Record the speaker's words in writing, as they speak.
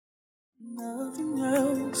Nothing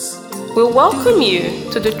else. We welcome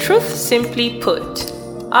you to the Truth Simply Put,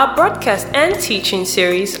 our broadcast and teaching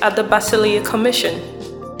series at the Basileia Commission.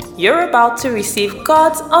 You're about to receive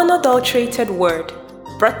God's unadulterated word,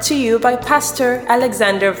 brought to you by Pastor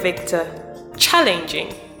Alexander Victor,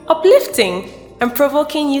 challenging, uplifting, and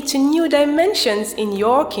provoking you to new dimensions in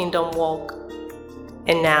your kingdom walk.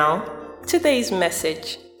 And now, today's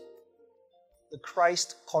message. The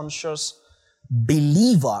Christ-conscious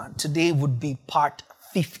believer today would be part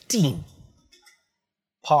 15.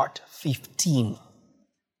 Part 15.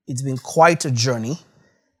 It's been quite a journey,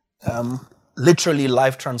 literally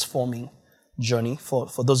life-transforming journey for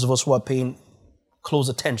those of us who are paying close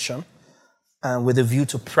attention and with a view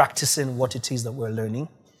to practicing what it is that we're learning.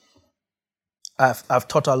 I've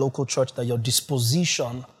taught our local church that your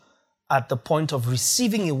disposition at the point of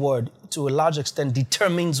receiving a word to a large extent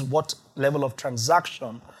determines what level of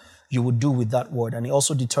transaction you would do with that word. And it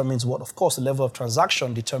also determines what, of course, the level of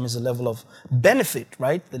transaction determines the level of benefit,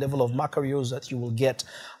 right? The level of macarios that you will get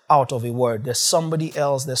out of a word. There's somebody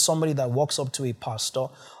that walks up to a pastor,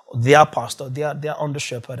 their under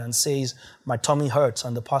shepherd, and says, my tummy hurts.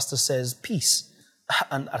 And the pastor says, peace.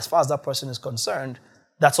 And as far as that person is concerned,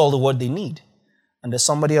 that's all the word they need. And there's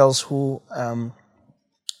somebody else who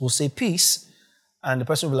will say peace, and the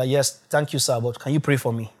person will be like, yes, thank you, sir, but can you pray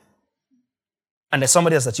for me? And there's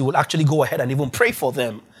somebody else that you will actually go ahead and even pray for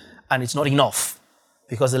them, and it's not enough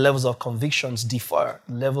because the levels of convictions differ,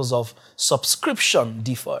 levels of subscription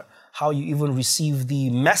differ. How you even receive the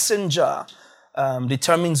messenger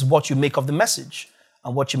determines what you make of the message,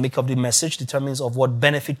 and what you make of the message determines of what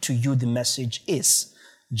benefit to you the message is.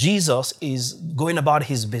 Jesus is going about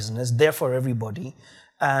his business, there for everybody,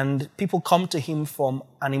 and people come to him from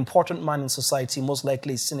an important man in society, most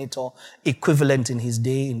likely a senator equivalent in his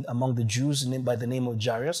day among the Jews, named by the name of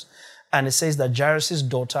Jairus. And it says that Jairus'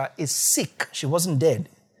 daughter is sick. She wasn't dead.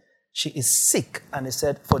 She is sick. And he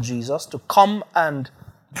said for Jesus to come and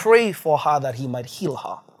pray for her that he might heal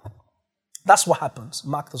her. That's what happens.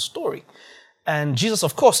 Mark the story. And Jesus,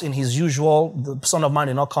 of course, in his usual, the Son of Man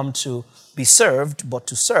did not come to be served, but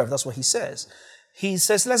to serve. That's what he says. He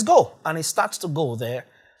says, let's go. And he starts to go there.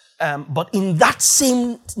 But in that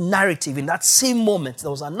same narrative, in that same moment,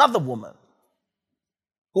 there was another woman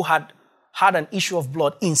who had had an issue of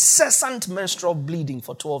blood, incessant menstrual bleeding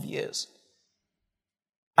for 12 years.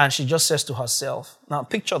 And she just says to herself, now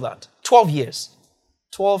picture that, 12 years,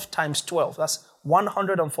 12 times 12, that's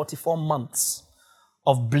 144 months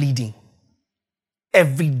of bleeding.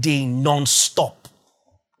 Every day, non-stop.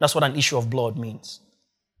 That's what an issue of blood means.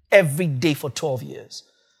 Every day for 12 years.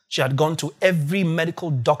 She had gone to every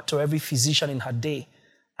medical doctor, every physician in her day,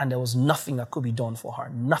 and there was nothing that could be done for her.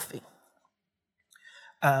 Nothing.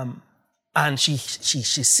 And she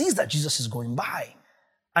sees that Jesus is going by.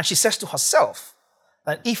 And she says to herself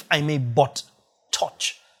that if I may but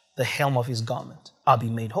touch the hem of his garment, I'll be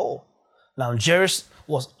made whole. Now, Jairus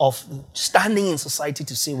was of standing in society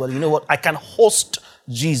to say, well, you know what? I can host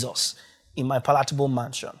Jesus in my palatable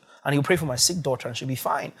mansion. And he'll pray for my sick daughter and she'll be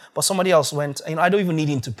fine. But somebody else went, I don't even need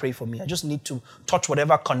him to pray for me. I just need to touch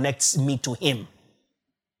whatever connects me to him.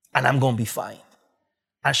 And I'm going to be fine.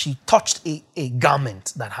 And she touched a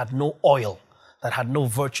garment that had no oil, that had no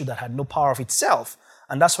virtue, that had no power of itself.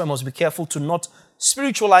 And that's why I must be careful to not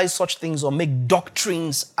spiritualize such things or make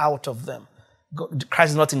doctrines out of them.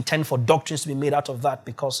 Christ did not intend for doctrines to be made out of that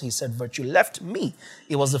because he said virtue left me.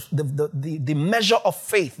 It was the measure of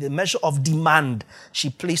faith, the measure of demand she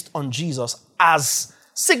placed on Jesus as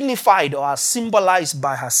signified or as symbolized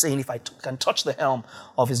by her saying, if I can touch the hem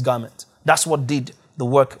of his garment. That's what did the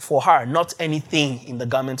work for her, not anything in the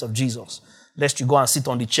garment of Jesus. Lest you go and sit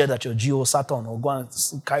on the chair that your Geo sat on or go and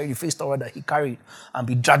carry the face towel that he carried and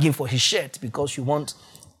be dragging for his shirt because you want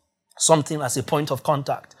something as a point of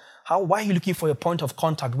contact. Why are you looking for a point of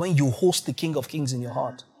contact when you host the King of Kings in your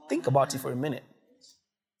heart? Think about it for a minute.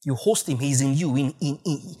 You host him, he's in you,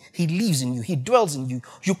 he lives in you, he dwells in you.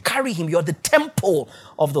 You carry him, you're the temple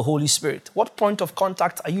of the Holy Spirit. What point of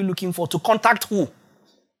contact are you looking for? To contact who?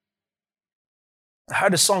 I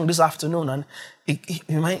heard a song this afternoon and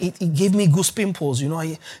it gave me goose pimples,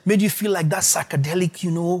 it made you feel like that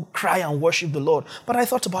psychedelic, cry and worship the Lord. But I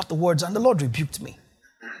thought about the words and the Lord rebuked me.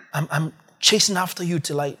 I'm chasing after you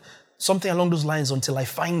till something along those lines until I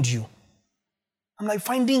find you. I'm like,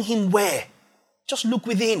 finding him where? Just look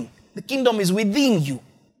within. The kingdom is within you.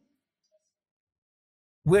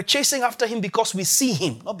 We're chasing after him because we see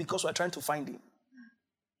him, not because we're trying to find him.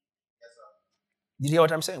 Did you hear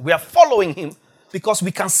what I'm saying? We are following him because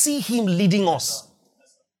we can see him leading us.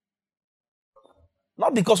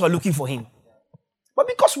 Not because we're looking for him, but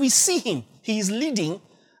because we see him. He is leading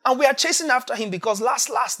And we are chasing after him because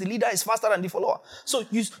last, the leader is faster than the follower. So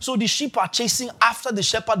the sheep are chasing after the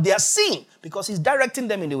shepherd they are seeing because he's directing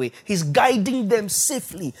them in the way. He's guiding them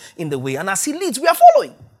safely in the way. And as he leads, we are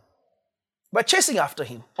following. We're chasing after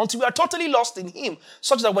him until we are totally lost in him,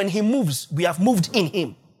 such that when he moves, we have moved in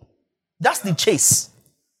him. That's the chase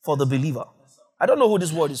for the believer. I don't know who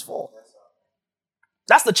this word is for.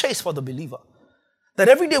 That's the chase for the believer. That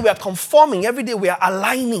every day we are conforming, every day we are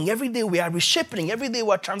aligning, every day we are reshaping, every day we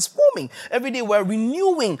are transforming, every day we are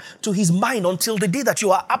renewing to his mind until the day that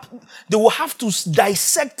you are up. They will have to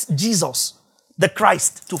dissect Jesus, the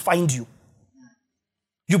Christ, to find you.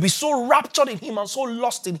 You'll be so raptured in him and so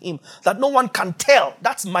lost in him that no one can tell.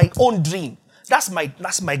 That's my own dream. That's my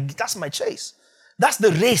chase. That's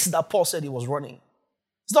the race that Paul said he was running.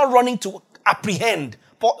 He's not running to apprehend.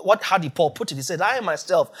 How did Paul put it? He said, I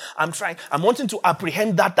myself, I'm wanting to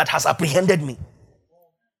apprehend that has apprehended me.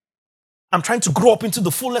 I'm trying to grow up into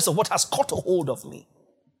the fullness of what has caught a hold of me.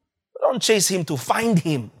 We don't chase him to find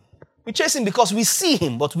him. We chase him because we see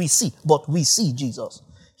him, but we see Jesus.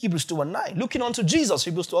 Hebrews 2:9. Looking unto Jesus,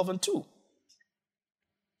 Hebrews 12:2.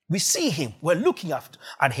 We see him. We're looking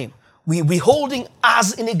at him. We holding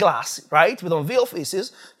as in a glass, right? With unveiled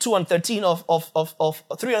faces, 2:13 of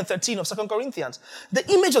 3:13 of 2 Corinthians. The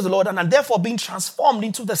image of the Lord, and are therefore being transformed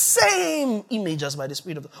into the same image as by the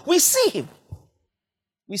Spirit of God. We see him.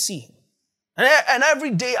 We see him. And every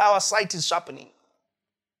day our sight is sharpening.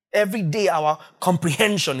 Every day our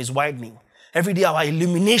comprehension is widening. Every day our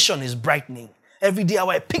illumination is brightening. Every day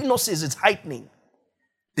our epignosis is heightening.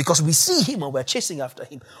 Because we see him and we're chasing after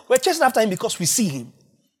him. We're chasing after him because we see him.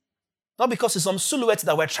 Not because it's some silhouette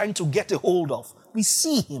that we're trying to get a hold of. We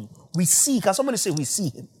see him. We see. Can somebody say we see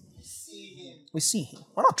him? We see him. We see him.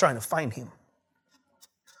 We're not trying to find him.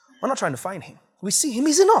 We're not trying to find him. We see him.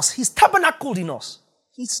 He's in us. He's tabernacled in us.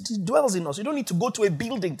 He dwells in us. You don't need to go to a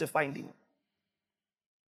building to find him.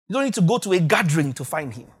 You don't need to go to a gathering to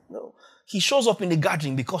find him. No. He shows up in the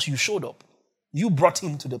gathering because you showed up. You brought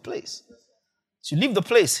him to the place. So you leave the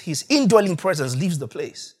place. His indwelling presence leaves the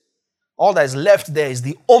place. All that is left there is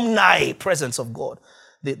the omnipresence of God.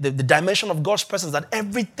 The dimension of God's presence that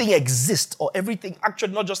everything exists, or everything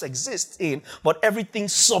actually not just exists in, but everything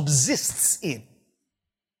subsists in.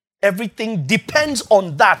 Everything depends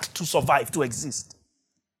on that to survive, to exist.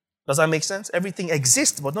 Does that make sense? Everything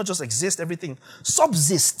exists, but not just exists, everything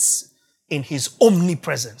subsists in his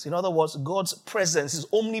omnipresence. In other words, God's presence, his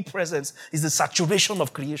omnipresence is the saturation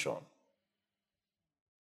of creation.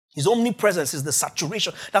 His omnipresence is the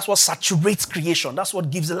saturation. That's what saturates creation. That's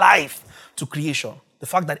what gives life to creation. The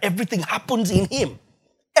fact that everything happens in him.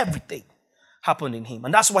 Everything happened in him.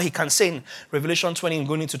 And that's why he can say in Revelation 20 and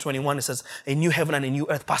going into 21, it says, a new heaven and a new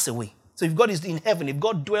earth pass away. So if God is in heaven, if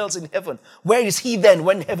God dwells in heaven, where is he then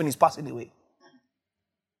when heaven is passing away?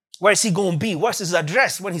 Where is he going to be? Where's his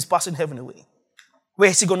address when he's passing heaven away? Where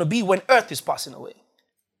is he going to be when earth is passing away?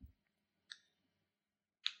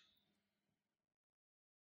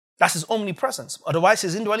 That's his omnipresence. Otherwise,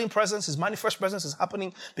 his indwelling presence, his manifest presence is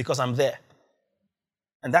happening because I'm there.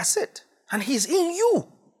 And that's it. And he's in you.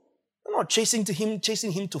 You're not chasing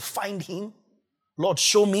him to find him. Lord,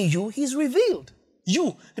 show me you. He's revealed.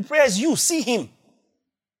 You. The prayer is you. See him.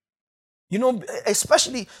 You know,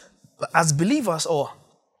 especially as believers, or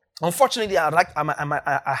unfortunately,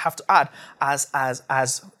 I have to add,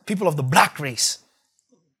 as people of the black race,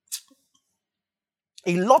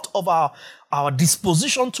 a lot of our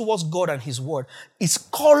disposition towards God and his word is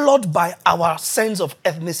colored by our sense of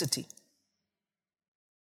ethnicity.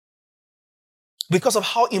 Because of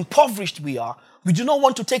how impoverished we are, we do not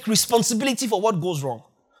want to take responsibility for what goes wrong.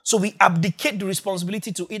 So we abdicate the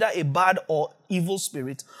responsibility to either a bad or evil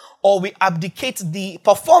spirit, or we abdicate the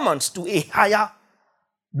performance to a higher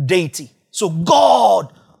deity. So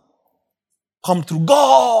God, come through.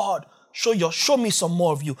 God, show me some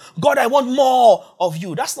more of you. God, I want more of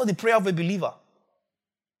you. That's not the prayer of a believer.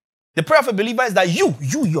 The prayer of a believer is that you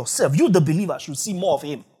yourself, you the believer, should see more of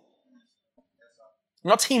him.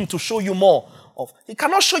 Not him to show you more of. He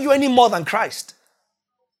cannot show you any more than Christ.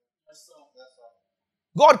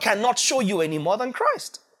 God cannot show you any more than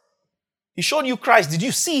Christ. He showed you Christ. Did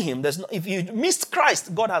you see him? If you missed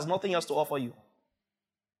Christ, God has nothing else to offer you.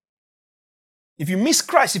 If you miss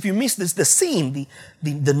Christ, if you miss the seeing,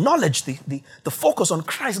 the knowledge, the focus on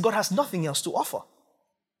Christ, God has nothing else to offer.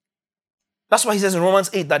 That's why he says in Romans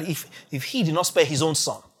 8 that if he did not spare his own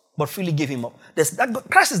son, but freely gave him up,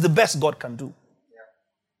 Christ is the best God can do.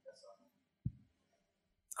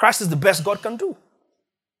 Christ is the best God can do.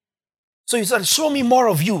 So he said, show me more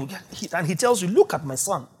of you. And he tells you, look at my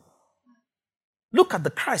son. Look at the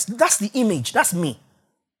Christ. That's the image. That's me.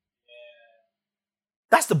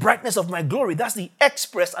 That's the brightness of my glory. That's the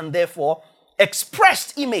express and therefore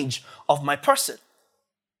expressed image of my person.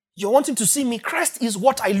 You're wanting to see me. Christ is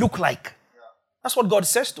what I look like. That's what God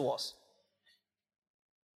says to us.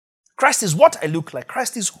 Christ is what I look like.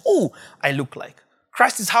 Christ is who I look like.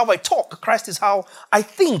 Christ is how I talk. Christ is how I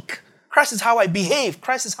think. Christ is how I behave.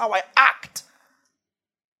 Christ is how I act.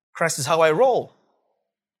 Christ is how I roll.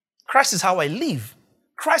 Christ is how I live.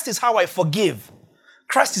 Christ is how I forgive.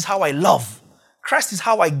 Christ is how I love. Christ is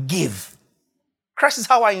how I give. Christ is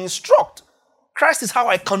how I instruct. Christ is how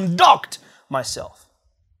I conduct myself.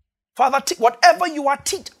 Father, whatever you are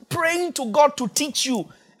praying to God to teach you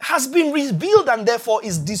has been revealed and therefore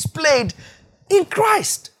is displayed in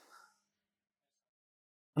Christ.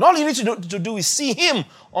 And all you need to do is see Him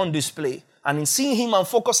on display. And in seeing Him and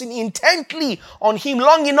focusing intently on Him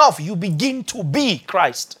long enough, you begin to be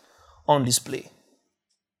Christ on display.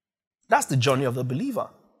 That's the journey of the believer.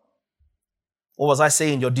 What was I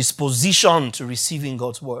saying? Your disposition to receiving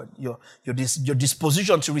God's word, your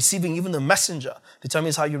disposition to receiving even the messenger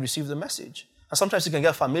determines how you receive the message. And sometimes you can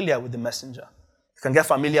get familiar with the messenger. You can get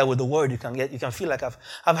familiar with the word. You can feel like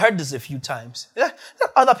I've heard this a few times. Let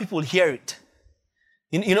other people hear it.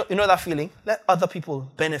 You know that feeling? Let other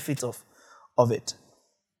people benefit of it.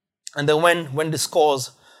 And then when the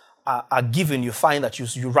scores are given, you find that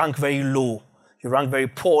you rank very low. You rank very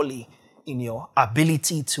poorly in your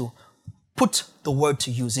ability to put the word to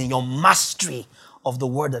use, in your mastery of the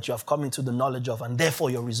word that you have come into the knowledge of, and therefore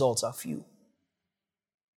your results are few.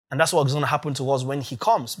 And that's what's going to happen to us when He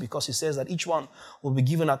comes, because He says that each one will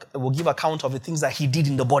give account of the things that he did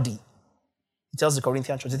in the body. He tells the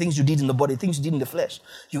Corinthians church, the things you did in the body, the things you did in the flesh,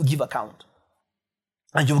 you give account.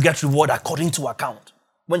 And you will get reward according to account.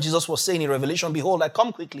 When Jesus was saying in Revelation, behold, I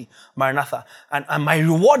come quickly, Maranatha, and my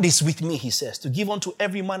reward is with me, He says, to give unto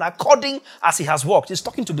every man according as he has worked. He's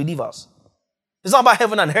talking to believers. It's not about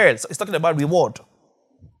heaven and hell. It's talking about reward.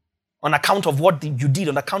 On account of what you did,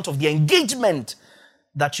 on account of the engagement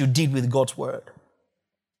that you did with God's word.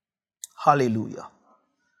 Hallelujah.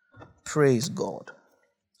 Praise God.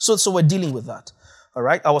 So we're dealing with that. All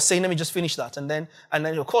right. I was saying, let me just finish that. And then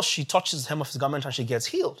of course she touches the hem of His garment and she gets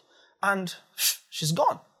healed. And she's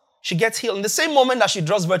gone. She gets healed. In the same moment that she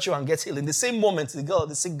draws virtue and gets healed, in the same moment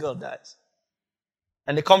the sick girl dies.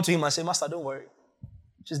 And they come to Him and say, Master, don't worry.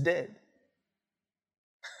 She's dead.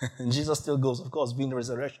 And Jesus still goes, of course, being the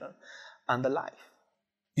resurrection and the life.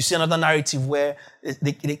 You see another narrative where,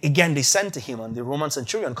 they send to Him, and the Roman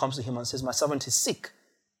centurion comes to Him and says, my servant is sick.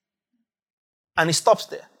 And he stops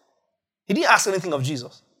there. He didn't ask anything of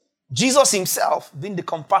Jesus. Jesus Himself, being the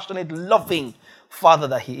compassionate, loving Father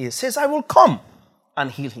that He is, says, I will come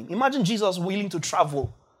and heal him. Imagine Jesus willing to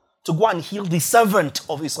travel to go and heal the servant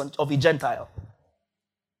of a Gentile.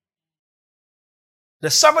 The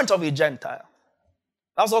servant of a Gentile.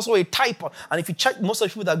 That was also a type of, and if you check most of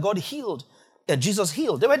the people that God healed, that Jesus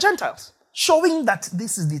healed, they were Gentiles. Showing that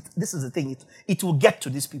this is the thing. It will get to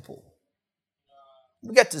these people. It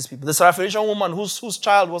will get to these people. The Syrophoenician woman whose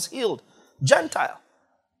child was healed, Gentile.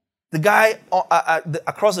 The guy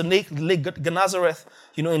across the Lake Gennesareth,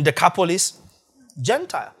 in Decapolis,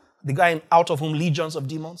 Gentile. The guy out of whom legions of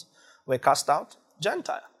demons were cast out,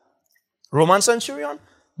 Gentile. Roman centurion,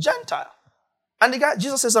 Gentile. And the guy,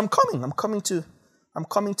 Jesus says, I'm coming to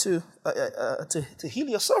heal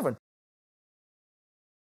your servant.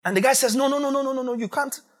 And the guy says, no, you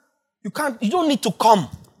can't, you don't need to come.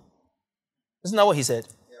 Isn't that what he said?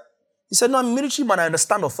 Yeah. He said, no, I'm a military man, I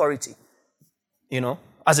understand authority.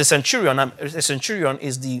 As a centurion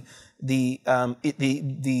is the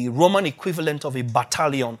Roman equivalent of a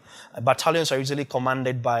battalion. Battalions are usually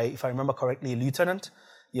commanded by, if I remember correctly, a lieutenant.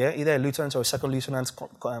 Yeah, either a lieutenant or a second lieutenant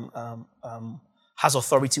has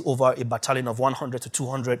authority over a battalion of 100 to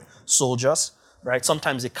 200 soldiers, right?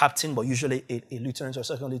 Sometimes a captain, but usually a lieutenant or a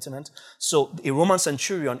second lieutenant. So a Roman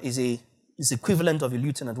centurion is equivalent of a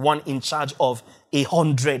lieutenant, one in charge of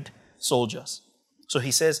 100 soldiers. So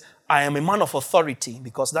he says, I am a man of authority,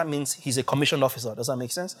 because that means he's a commissioned officer. Does that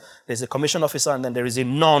make sense? There's a commissioned officer and then there is a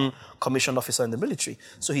non-commissioned officer in the military.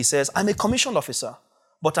 So he says, I'm a commissioned officer,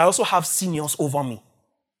 but I also have seniors over me.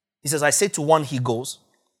 He says, I say to one, he goes.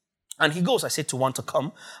 And he goes. I say to one to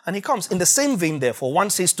come. And he comes. In the same vein, therefore, one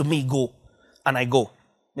says to me, go. And I go.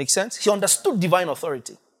 Make sense? He understood divine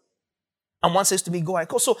authority. And one says to me, go, I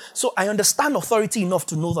go. So I understand authority enough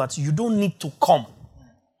to know that you don't need to come.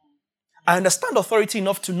 I understand authority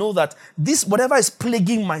enough to know that this, whatever is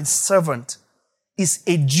plaguing my servant, is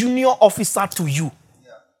a junior officer to you.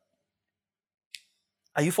 Yeah.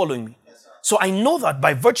 Are you following me? Yes, sir. So I know that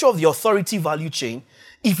by virtue of the authority value chain,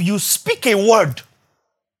 if you speak a word,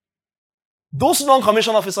 Those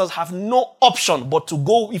non-commissioned officers have no option but to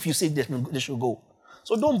go if you say they should go.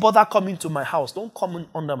 So don't bother coming to my house. Don't come in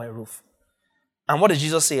under my roof. And what did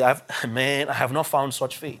Jesus say? I have not found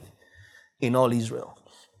such faith in all Israel.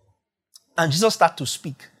 And Jesus started to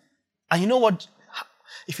speak. And you know what?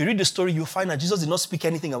 If you read the story, you'll find that Jesus did not speak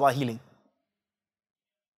anything about healing.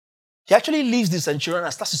 He actually leaves the centurion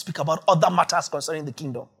and starts to speak about other matters concerning the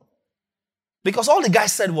kingdom. Because all the guy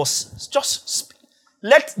said was, just speak.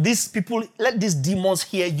 Let these demons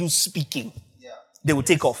hear you speaking. Yeah. They will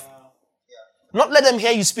take off. Not let them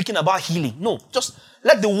hear you speaking about healing. No, just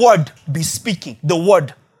let the word be speaking. The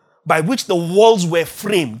word by which the worlds were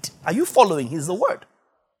framed. Are you following? He's the word.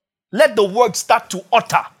 Let the word start to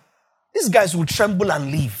utter. These guys will tremble and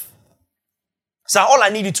leave. Sir, all I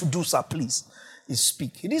need you to do, sir, please, is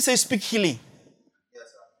speak. He didn't say speak healing. Yes,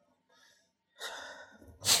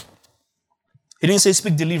 sir. He didn't say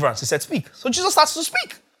speak deliverance. He said speak. So Jesus starts to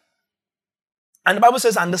speak. And the Bible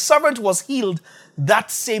says, and the servant was healed that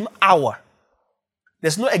same hour.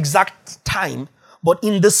 There's no exact time, but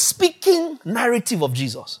in the speaking narrative of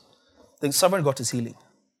Jesus, the servant got his healing.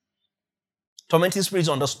 Tormenting spirits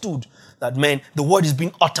understood that, man, the word is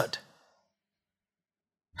being uttered.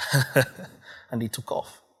 And they took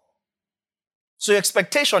off. So your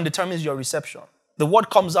expectation determines your reception. The word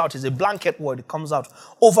comes out is a blanket word. It comes out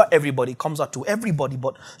over everybody. It comes out to everybody.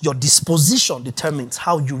 But your disposition determines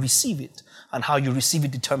how you receive it. And how you receive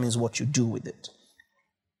it determines what you do with it.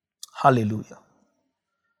 Hallelujah.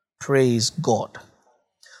 Praise God.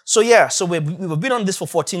 So we've been on this for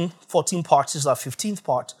 14 parts. This is our 15th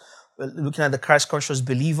part. We're looking at the Christ-conscious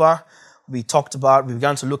believer. We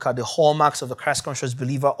began to look at the hallmarks of the Christ-conscious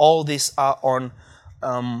believer. All these are on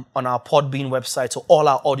our Podbean website. So all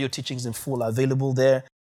our audio teachings in full are available there.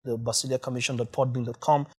 The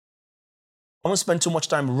BasiliaCommission.podbean.com. I won't spend too much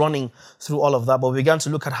time running through all of that, but we began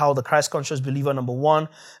to look at how the Christ-conscious believer, number one,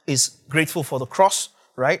 is grateful for the cross.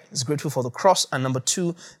 Right? He's grateful for the cross. And number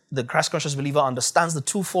two, the Christ-conscious believer understands the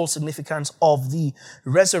twofold significance of the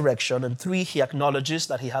resurrection. And three, he acknowledges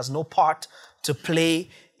that he has no part to play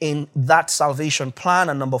in that salvation plan.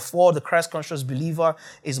 And number four, the Christ-conscious believer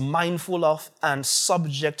is mindful of and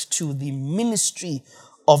subject to the ministry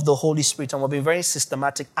of the Holy Spirit. And we'll be very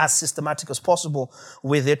systematic as possible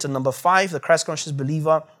with it. And number five, the Christ-conscious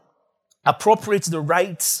believer appropriates the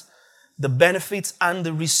rights, the benefits, and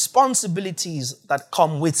the responsibilities that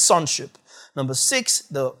come with sonship. Number six,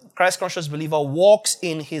 the Christ-conscious believer walks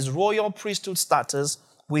in his royal priesthood status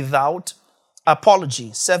without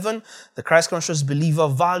apology. 7, the Christ-conscious believer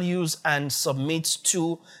values and submits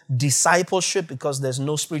to discipleship because there's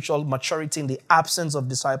no spiritual maturity in the absence of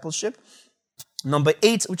discipleship. Number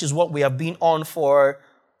 8, which is what we have been on for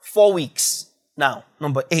 4 weeks now.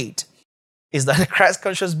 Number 8 is that the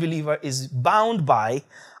Christ-conscious believer is bound by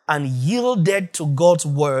and yielded to God's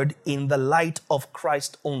word in the light of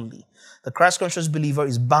Christ only. The Christ-conscious believer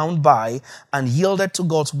is bound by and yielded to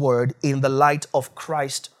God's word in the light of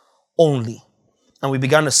Christ only. And we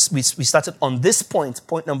started on this point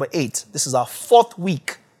number 8. This is our 4th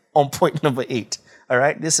week on point number 8. All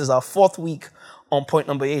right? This is our 4th week on point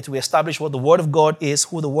number 8. We established what the word of God is,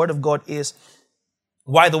 who the word of God is,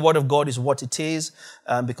 why the word of God is what it is,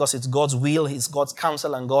 because it's God's will, it's God's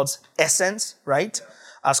counsel, and God's essence, right?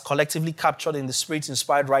 As collectively captured in the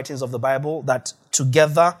Spirit-inspired writings of the Bible that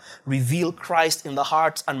together reveal Christ in the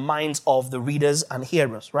hearts and minds of the readers and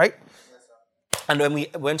hearers, right? Yes, and then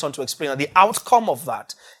we went on to explain that the outcome of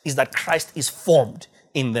that is that Christ is formed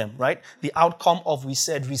in them, right? The outcome of, we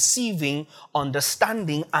said, receiving,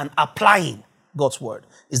 understanding, and applying God's word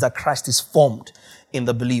is that Christ is formed in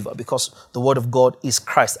the believer because the word of God is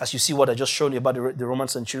Christ. As you see what I just showed you about the Roman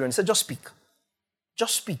centurion, he said, just speak.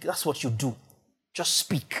 Just speak. That's what you do. Just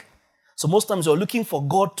speak. So most times we're looking for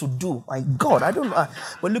God to do. My God,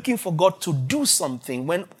 we're looking for God to do something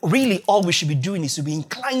when really all we should be doing is to be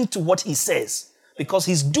inclined to what he says. Because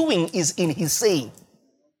his doing is in his saying.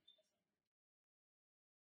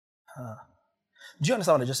 Do you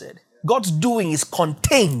understand what I just said? God's doing is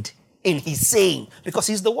contained in his saying because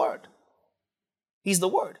he's the word. He's the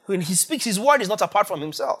word. When he speaks, his word is not apart from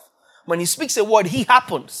himself. When he speaks a word, he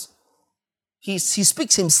happens. He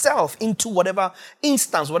speaks himself into whatever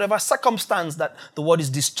instance, whatever circumstance that the word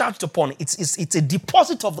is discharged upon. It's a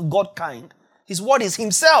deposit of the God kind. His word is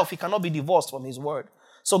himself. He cannot be divorced from his word.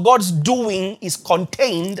 So God's doing is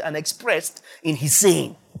contained and expressed in his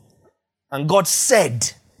saying. And God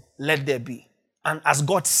said, let there be. And as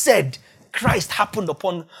God said, Christ happened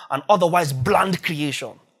upon an otherwise bland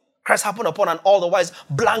creation. Christ happened upon an otherwise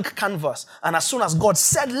blank canvas. And as soon as God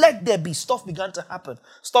said, let there be, stuff began to happen.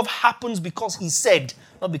 Stuff happens because he said,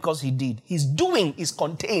 not because he did. His doing is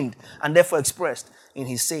contained and therefore expressed in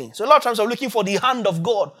his saying. So a lot of times we're looking for the hand of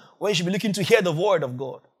God when you should be looking to hear the word of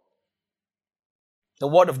God. The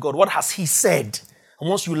word of God. What has he said? And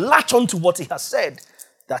once you latch on to what he has said,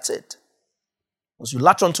 that's it. Once you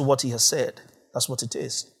latch on to what he has said, that's what it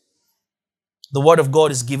is. The word of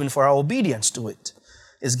God is given for our obedience to it.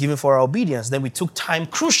 Is given for our obedience. Then we took time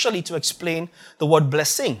crucially to explain the word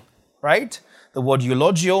blessing, right? The word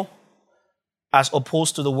eulogio as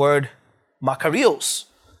opposed to the word makarios.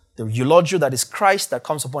 The eulogio that is Christ that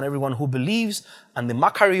comes upon everyone who believes, and the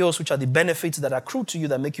makarios, which are the benefits that accrue to you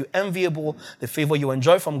that make you enviable, the favor you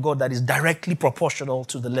enjoy from God that is directly proportional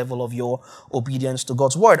to the level of your obedience to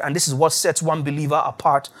God's word. And this is what sets one believer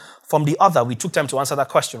apart from the other. We took time to answer that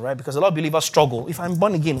question, right? Because a lot of believers struggle. If I'm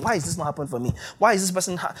born again, why is this not happening for me? Why is this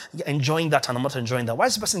person enjoying that and I'm not enjoying that? Why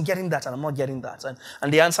is this person getting that and I'm not getting that?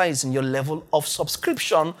 And the answer is in your level of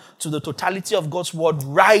subscription to the totality of God's word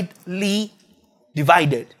rightly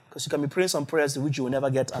divided. Because you can be praying some prayers to which you will never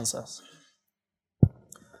get answers.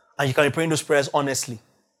 And you can be praying those prayers honestly.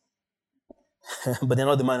 But they're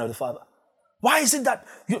not the mind of the Father. Why is it that,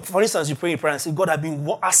 for instance, you pray in prayer and say, God, I've been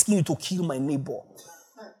asking you to kill my neighbor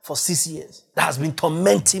for 6 years. That has been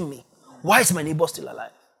tormenting me. Why is my neighbor still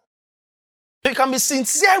alive? You can be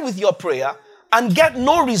sincere with your prayer and get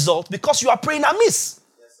no result because you are praying amiss.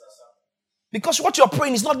 Because what you're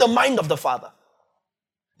praying is not the mind of the Father.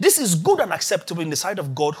 This is good and acceptable in the sight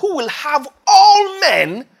of God, who will have all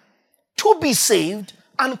men to be saved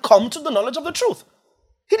and come to the knowledge of the truth.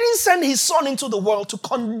 He didn't send his son into the world to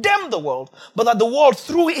condemn the world, but that the world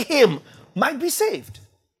through him might be saved.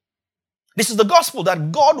 This is the gospel,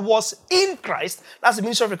 that God was in Christ. That's the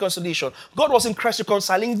ministry of reconciliation. God was in Christ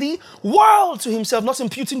reconciling the world to himself, not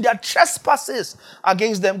imputing their trespasses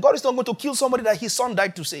against them. God is not going to kill somebody that his son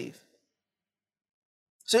died to save.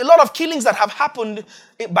 So a lot of killings that have happened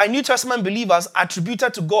by New Testament believers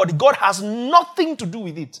attributed to God, God has nothing to do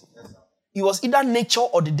with it. It was either nature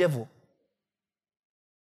or the devil.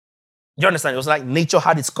 You understand? It was like nature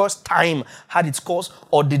had its course, time had its course,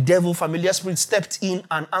 or the devil, familiar spirit, stepped in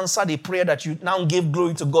and answered a prayer that you now gave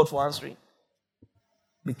glory to God for answering.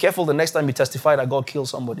 Be careful the next time you testify that God killed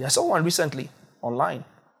somebody. I saw one recently online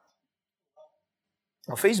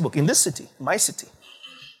on Facebook in this city, my city.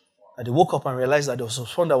 And they woke up and realized that there was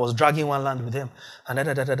someone that was dragging one land with them. And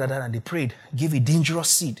and they prayed, give a dangerous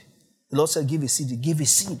seed. The Lord said, give a seed, give a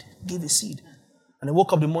seed, give a seed. And they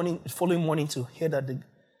woke up the following morning to hear that the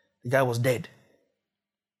guy was dead.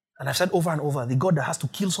 And I've said over and over, the God that has to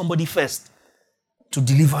kill somebody first to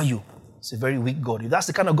deliver you, it's a very weak God. If that's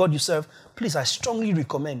the kind of God you serve, please, I strongly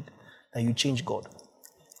recommend that you change God.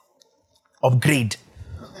 Upgrade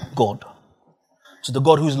God to the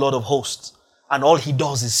God who is Lord of hosts. And all he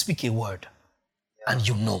does is speak a word. And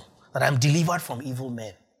you know that I'm delivered from evil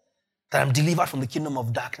men. That I'm delivered from the kingdom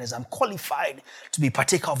of darkness. I'm qualified to be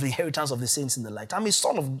partaker of the inheritance of the saints in the light. I'm a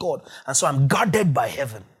son of God. And so I'm guarded by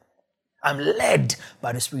heaven. I'm led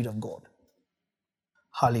by the Spirit of God.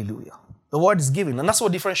 Hallelujah. The word is given. And that's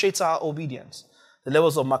what differentiates our obedience. The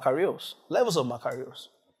levels of makarios. Levels of makarios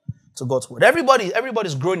to God's word.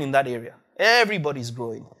 Everybody's growing in that area. Everybody's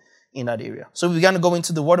growing in that area. So we began to go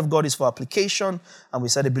into the word of God is for application. And we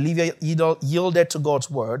said a believer yielded to God's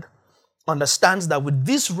word understands that with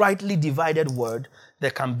this rightly divided word,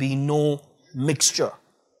 there can be no mixture.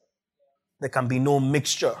 There can be no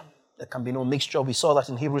mixture. There can be no mixture. We saw that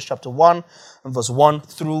in Hebrews chapter 1 and verse 1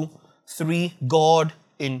 through 3. God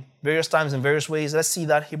in various times, in various ways. Let's see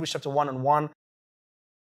that. Hebrews chapter 1 and 1.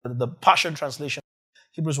 The Passion Translation.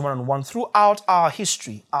 Hebrews 1 and 1. Throughout our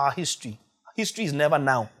history is never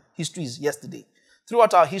now. History is yesterday.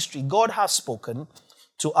 Throughout our history, God has spoken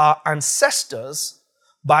to our ancestors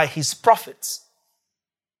by his prophets.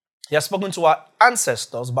 He has spoken to our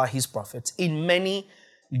ancestors by his prophets in many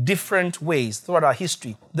different ways throughout our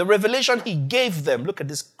history. The revelation he gave them, look at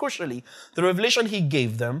this crucially, the revelation he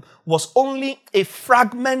gave them was only a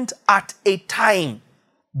fragment at a time,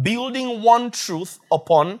 building one truth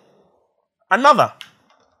upon another.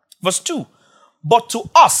 Verse 2, but to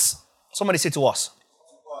us, somebody say to us,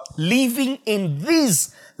 living in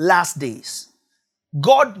these last days,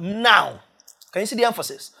 God now, can you see the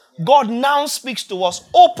emphasis? God now speaks to us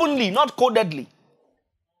openly, not codedly.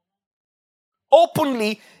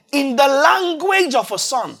 Openly, in the language of a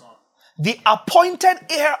son, the appointed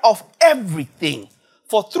heir of everything.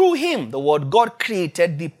 For through him, the word God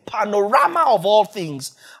created the panorama of all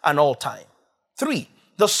things and all time. 3,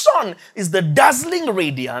 The sun is the dazzling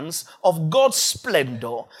radiance of God's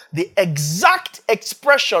splendor, the exact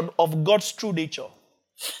expression of God's true nature.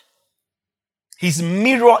 His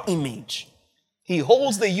mirror image. He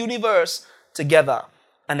holds the universe together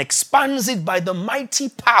and expands it by the mighty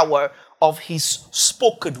power of his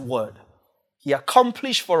spoken word. He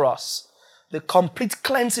accomplished for us the complete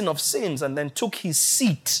cleansing of sins and then took his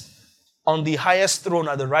seat on the highest throne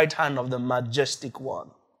at the right hand of the majestic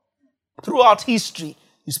one. Throughout history,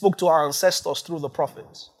 he spoke to our ancestors through the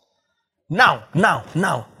prophets. Now,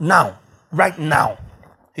 right now,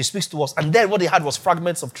 he speaks to us. And then what they had was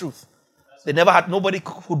fragments of truth. Nobody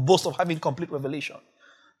could boast of having complete revelation.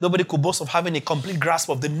 Nobody could boast of having a complete grasp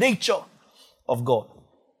of the nature of God.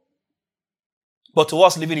 But to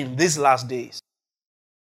us living in these last days,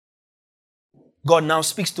 God now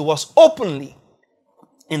speaks to us openly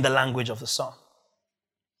in the language of the Son.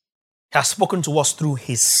 He has spoken to us through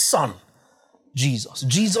his Son, Jesus.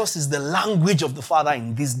 Jesus is the language of the Father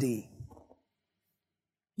in this day.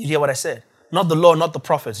 You hear what I said? Not the law, not the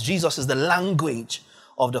prophets. Jesus is the language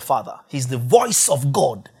of the Father. He's the voice of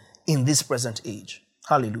God in this present age.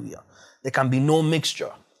 Hallelujah. There can be no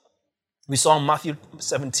mixture. We saw in Matthew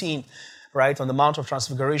 17, right, on the Mount of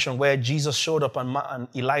Transfiguration, where Jesus showed up and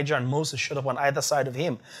Elijah and Moses showed up on either side of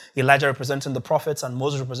him. Elijah representing the prophets and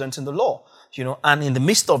Moses representing the law. And in the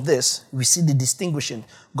midst of this, we see the distinguishing.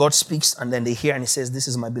 God speaks and then they hear and he says, "This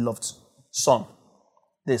is my beloved Son.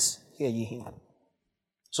 This, hear ye him."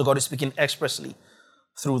 So God is speaking expressly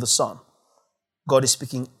through the Son. God is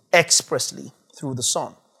speaking expressly through the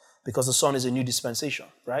Son. Because the Son is a new dispensation,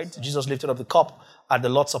 right? Jesus lifted up the cup at the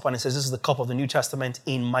Lord's Supper and he says, "This is the cup of the New Testament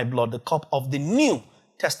in my blood." The cup of the New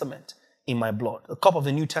Testament in my blood. The cup of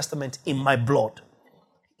the New Testament in my blood.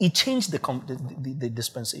 He changed the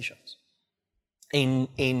dispensations.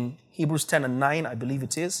 In Hebrews 10 and 9, I believe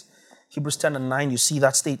it is. Hebrews 10 and 9, you see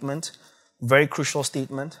that statement. Very crucial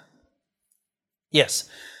statement. Yes.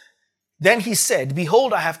 Then he said,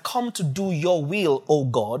 "Behold, I have come to do your will, O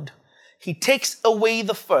God." He takes away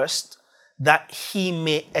the first that he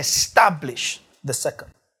may establish the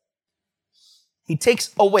second. He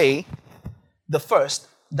takes away the first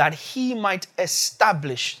that he might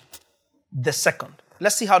establish the second.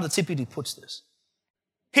 Let's see how the TPT puts this.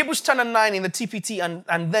 Hebrews 10 and 9 in the TPT,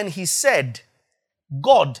 and then he said,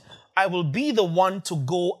 "God, I will be the one to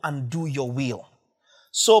go and do your will."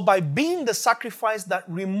 So by being the sacrifice that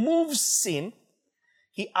removes sin,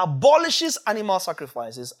 he abolishes animal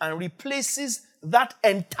sacrifices and replaces that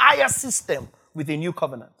entire system with a new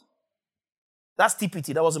covenant. That's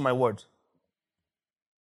TPT. That wasn't my word.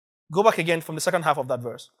 Go back again from the second half of that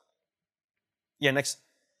verse. Yeah, next.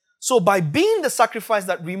 So by being the sacrifice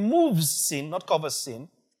that removes sin, not covers sin,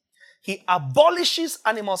 he abolishes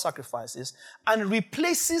animal sacrifices and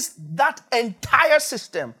replaces that entire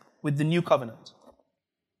system with the new covenant.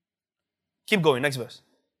 Keep going. Next verse.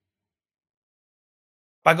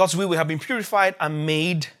 By God's will, we have been purified and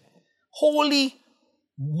made holy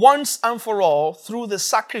once and for all through the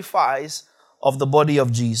sacrifice of the body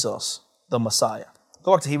of Jesus, the Messiah.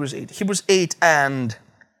 Go back to Hebrews 8. Hebrews 8 and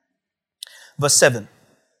verse 7.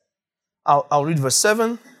 I'll read verse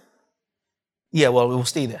 7. Yeah, well, we'll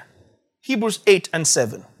stay there. Hebrews 8 and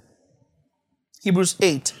 7. Hebrews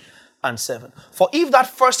 8 and 7. For if that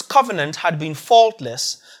first covenant had been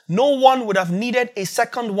faultless, no one would have needed a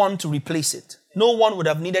second one to replace it. No one would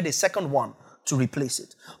have needed a second one to replace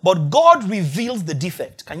it. But God revealed the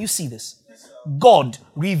defect. Can you see this? God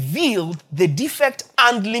revealed the defect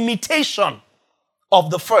and limitation of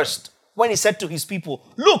the first when he said to his people,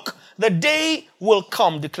 "Look, the day will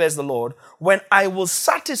come, declares the Lord, when I will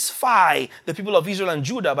satisfy the people of Israel and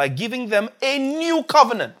Judah by giving them a new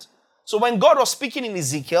covenant." So when God was speaking in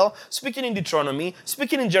Ezekiel, speaking in Deuteronomy,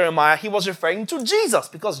 speaking in Jeremiah, he was referring to Jesus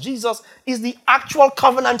because Jesus is the actual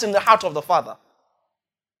covenant in the heart of the Father.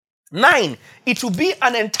 9, it will be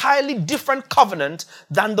an entirely different covenant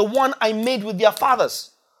than the one I made with their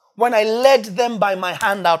fathers when I led them by my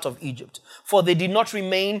hand out of Egypt. For they did not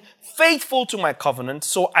remain faithful to my covenant,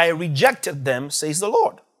 so I rejected them, says the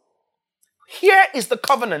Lord. Here is the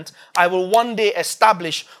covenant I will one day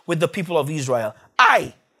establish with the people of Israel.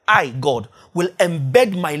 I, God, will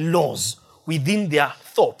embed my laws within their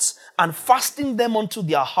thoughts and fasten them onto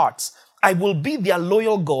their hearts. I will be their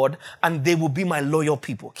loyal God and they will be my loyal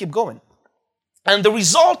people. Keep going. And the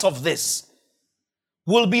result of this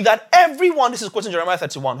will be that everyone, this is quoting Jeremiah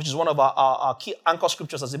 31, which is one of our key anchor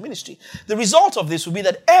scriptures as a ministry. The result of this will be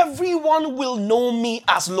that everyone will know me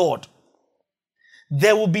as Lord.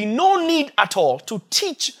 There will be no need at all to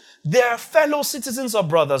teach their fellow citizens or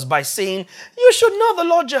brothers by saying, you should know the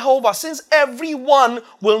Lord Jehovah, since everyone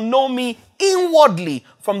will know me inwardly,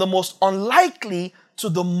 from the most unlikely to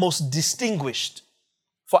the most distinguished.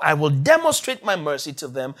 For I will demonstrate my mercy to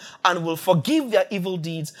them and will forgive their evil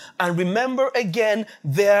deeds and remember again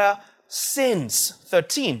their sins.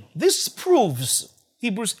 13. This proves,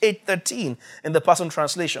 Hebrews 8:13 in the Passion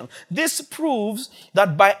Translation, this proves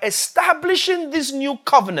that by establishing this new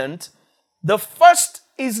covenant, the first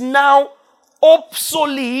is now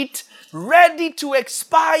obsolete, ready to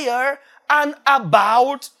expire, and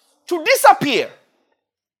about to disappear.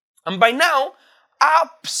 And by now,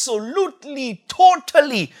 absolutely,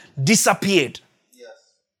 totally disappeared. Yes.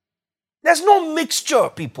 There's no mixture,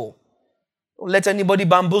 people. Don't let anybody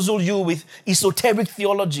bamboozle you with esoteric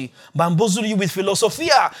theology, bamboozle you with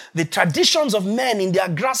philosophia, the traditions of men in their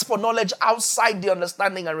grasp for knowledge outside the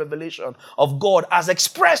understanding and revelation of God as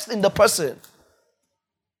expressed in the person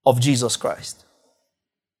of Jesus Christ.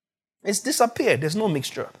 It's disappeared. There's no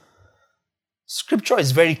mixture. Scripture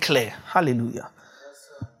is very clear. Hallelujah.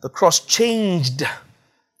 The cross changed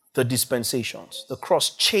the dispensations. The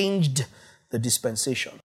cross changed the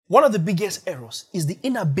dispensation. One of the biggest errors is the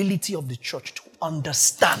inability of the church to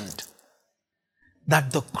understand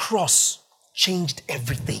that the cross changed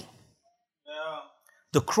everything. Yeah.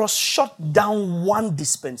 The cross shut down one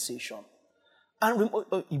dispensation. And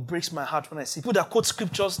it breaks my heart when I see people that quote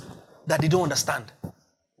scriptures that they don't understand.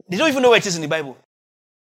 They don't even know where it is in the Bible.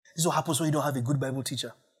 This is what happens when you don't have a good Bible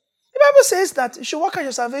teacher. The Bible says that you should work out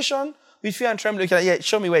your salvation with fear and trembling. Yeah,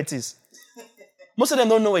 show me where it is. Most of them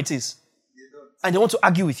don't know where it is. And they want to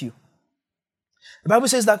argue with you. The Bible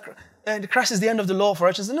says that Christ is the end of the law for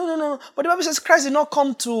righteousness. No. But the Bible says Christ did not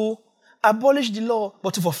come to abolish the law,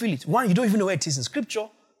 but to fulfill it. One, you don't even know where it is in Scripture.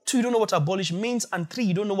 Two, you don't know what abolish means. And three,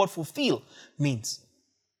 you don't know what fulfill means.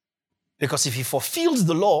 Because if he fulfills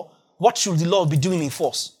the law, what should the law be doing in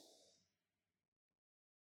force?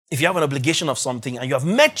 If you have an obligation of something and you have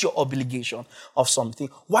met your obligation of something,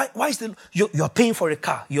 why is you're paying for a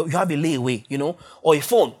car, you have a layaway, or a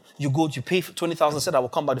phone. You pay 20,000, said I will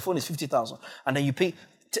come back, the phone is 50,000. And then you pay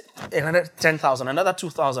another 10,000, another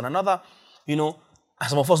 2,000, another, and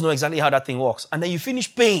some of us know exactly how that thing works. And then you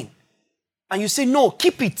finish paying. And you say, no,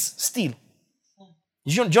 keep it still.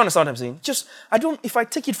 Do you understand what I'm saying? If I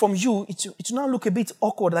take it from you, it will now look a bit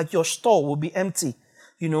awkward, like your store will be empty,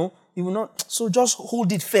 You will not, so just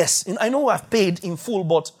hold it first. I know I've paid in full,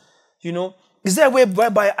 but, is there a way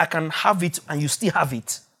whereby I can have it and you still have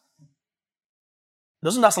it?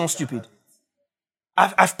 Doesn't that sound stupid?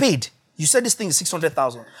 I've paid. You said this thing is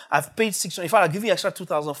 600,000. I've paid 600. In fact, I'll give you extra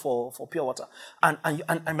 2,000 for pure water. And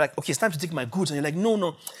I'm like, okay, it's time to take my goods. And you're like,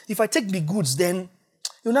 no. If I take the goods, then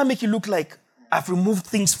it will now make you look like I've removed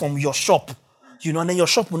things from your shop. And then your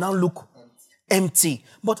shop will now look empty.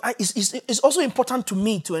 But it's also important to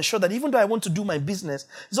me to ensure that even though I want to do my business,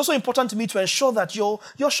 it's also important to me to ensure that your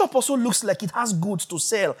shop also looks like it has goods to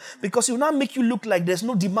sell. Because it will not make you look like there's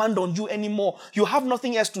no demand on you anymore. You have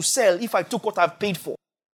nothing else to sell if I took what I've paid for.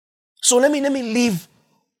 So let me leave.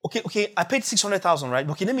 Okay, I paid 600,000, right?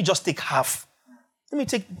 Okay, let me just take half. Let me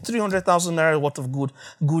take 300,000 naira worth of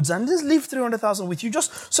goods and just leave 300,000 with you,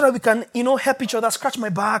 just so that we can, help each other, scratch my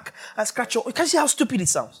back, and scratch your... You can see how stupid it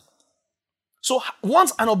sounds. So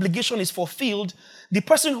once an obligation is fulfilled, the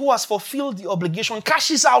person who has fulfilled the obligation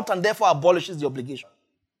cashes out and therefore abolishes the obligation.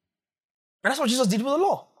 And that's what Jesus did with the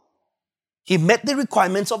law. He met the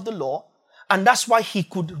requirements of the law, and that's why he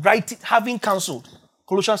could write it having cancelled.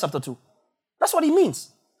 Colossians chapter 2. That's what it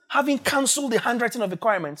means. Having cancelled the handwriting of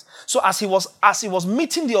requirements. So as he was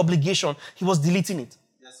meeting the obligation, he was deleting it.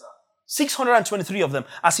 623 of them.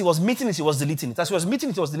 As he was meeting it, he was deleting it. As he was meeting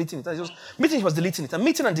it, he was deleting it. As he was meeting, he was deleting it. And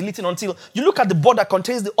meeting and deleting until you look at the board that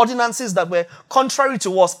contains the ordinances that were contrary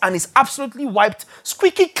to us and is absolutely wiped,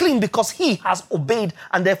 squeaky clean because he has obeyed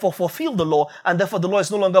and therefore fulfilled the law and therefore the law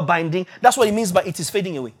is no longer binding. That's what it means by it is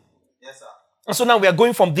fading away. Yes, sir. And so now we are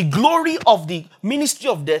going from the glory of the ministry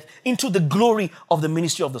of death into the glory of the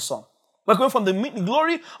ministry of the Son. We're going from the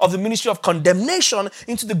glory of the ministry of condemnation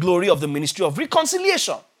into the glory of the ministry of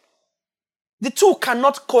reconciliation. The two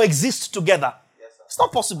cannot coexist together. Yes, it's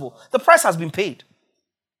not possible. The price has been paid.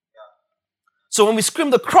 Yeah. So when we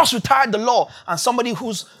scream the cross retired the law, and somebody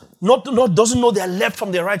who's doesn't know their left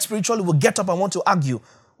from their right spiritually will get up and want to argue,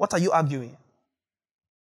 what are you arguing?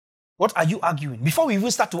 What are you arguing? Before we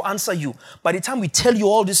even start to answer you, by the time we tell you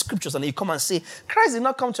all these scriptures and you come and say, Christ did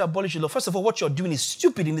not come to abolish the law. First of all, what you're doing is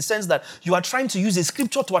stupid in the sense that you are trying to use a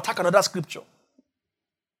scripture to attack another scripture.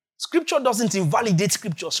 Scripture doesn't invalidate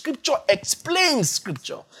Scripture. Scripture explains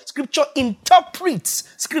Scripture. Scripture interprets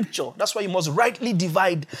Scripture. That's why you must rightly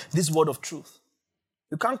divide this word of truth.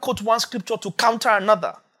 You can't quote one scripture to counter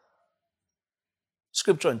another.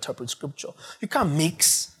 Scripture interprets scripture. You can't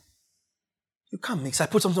mix. You can't mix. I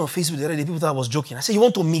put something on Facebook the other day. People thought I was joking. I said, you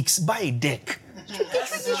want to mix? Buy a deck.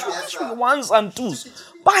 Ones and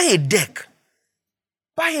twos. Buy a deck.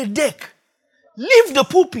 Buy a deck. Leave the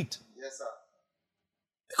pulpit. Yes, sir.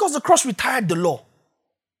 Because the cross retired the law.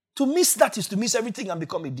 To miss that is to miss everything and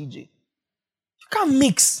become a DJ. You can't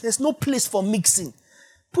mix. There's no place for mixing.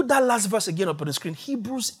 Put that last verse again up on the screen.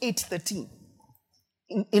 Hebrews 8:13.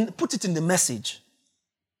 Put it in the Message.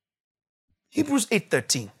 Hebrews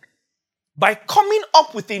 8:13. By coming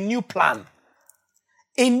up with a new plan,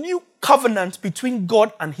 a new covenant between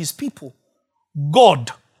God and his people,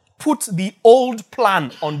 God put the old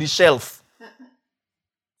plan on the shelf.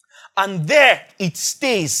 And there it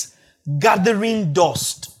stays, gathering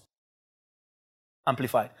dust.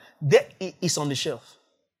 Amplified. There it is on the shelf.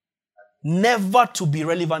 Never to be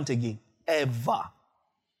relevant again. Ever.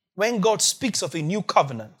 When God speaks of a new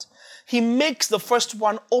covenant, he makes the first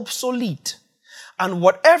one obsolete. And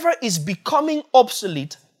whatever is becoming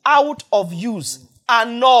obsolete, out of use,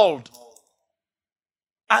 annulled,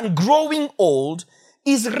 and growing old,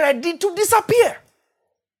 is ready to disappear.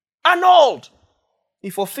 Annulled.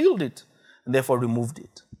 He fulfilled it and therefore removed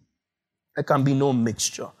it. There can be no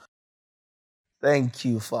mixture. Thank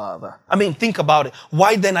you, Father. I mean, think about it.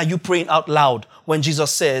 Why then are you praying out loud when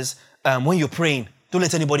Jesus says, when you're praying, don't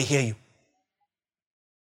let anybody hear you?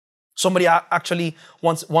 Somebody actually,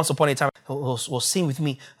 once upon a time, was saying with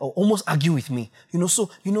me, or almost argue with me.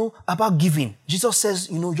 About giving. Jesus says,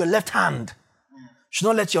 your left hand should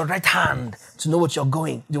not let your right hand to know what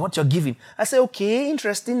you're giving. I say, okay,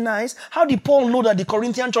 interesting, nice. How did Paul know that the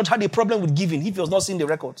Corinthian church had a problem with giving if he was not seeing the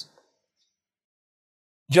records?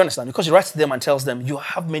 Do you understand? Because he writes to them and tells them, you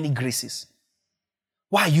have many graces.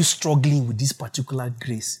 Why are you struggling with this particular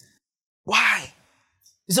grace? Why?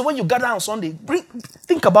 He said, when you gather on Sunday,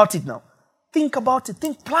 think about it now. Think about it.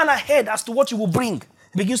 Plan ahead as to what you will bring.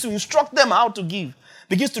 He begins to instruct them how to give.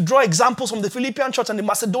 Begins to draw examples from the Philippian church and the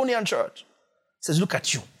Macedonian church. He says, look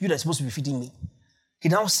at you. You that are supposed to be feeding me.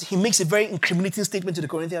 He makes a very incriminating statement to the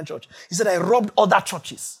Corinthian church. He said, I robbed other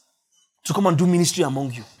churches to come and do ministry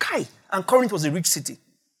among you. Kai. And Corinth was a rich city.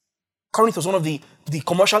 Corinth was one of the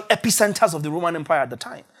commercial epicenters of the Roman Empire at the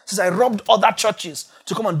time. He says, I robbed other churches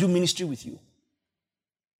to come and do ministry with you.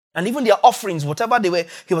 And even their offerings, whatever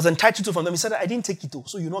he was entitled to from them, he said, I didn't take it.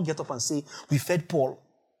 So you not get up and say, we fed Paul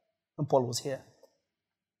when Paul was here.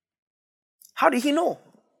 How did he know?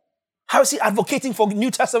 How is he advocating for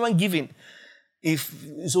New Testament giving if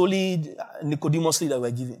it's only Nicodemusly that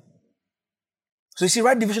we're giving? So you see,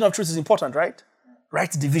 right division of truth is important, right?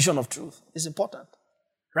 Right division of truth is important.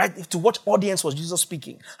 Right? To what audience was Jesus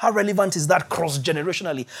speaking? How relevant is that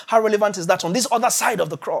cross-generationally? How relevant is that on this other side of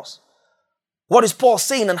the cross? What is Paul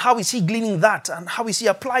saying and how is he gleaning that? And how is he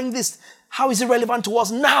applying this? How is it relevant to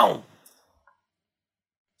us now?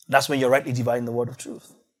 That's when you're rightly dividing the word of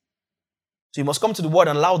truth. So you must come to the word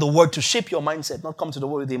and allow the word to shape your mindset, not come to the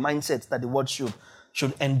word with a mindset that the word should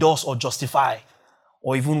endorse or justify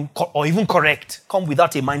or even correct. Come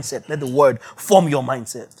without a mindset. Let the word form your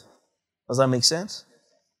mindset. Does that make sense?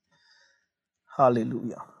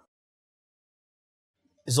 Hallelujah.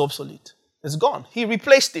 It's obsolete. It's gone. He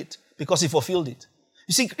replaced it because he fulfilled it.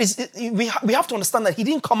 You see, we have to understand that he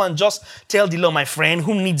didn't come and just tell the law, my friend,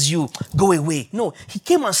 whom needs you, go away. No, he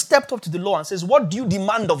came and stepped up to the law and says, what do you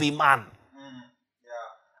demand of a man?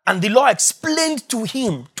 And the law explained to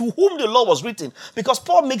him, to whom the law was written. Because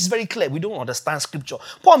Paul makes very clear, we don't understand scripture.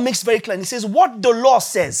 Paul makes very clear, and he says, what the law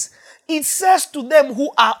says, it says to them who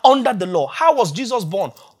are under the law. How was Jesus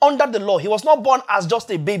born? Under the law. He was not born as just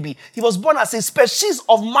a baby. He was born as a species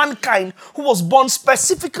of mankind who was born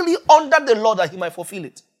specifically under the law that he might fulfill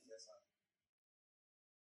it.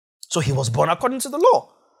 So he was born according to the law.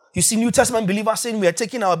 You see New Testament believers saying we are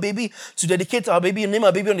taking our baby to dedicate our baby and name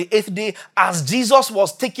our baby on the 8th day as Jesus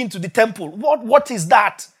was taken to the temple. What is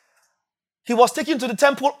that? He was taken to the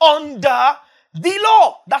temple under the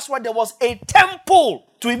law. That's why there was a temple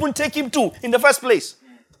to even take him to in the first place.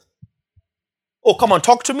 Oh, come on,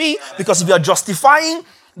 talk to me. Because if you are justifying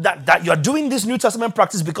that you are doing this New Testament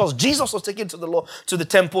practice because Jesus was taken to the law, to the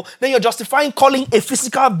temple, then you're justifying calling a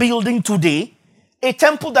physical building today a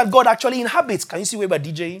temple that God actually inhabits. Can you see where we're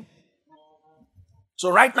DJing?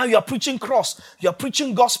 So right now you are preaching cross, you are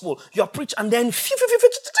preaching gospel, you are preaching, and then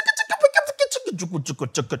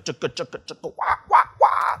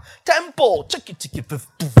temple, temple,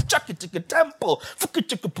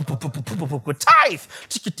 tithe,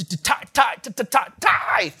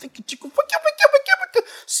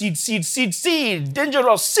 seed,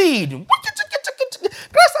 dangerous seed.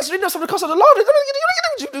 Christ has redeemed us from the curse of the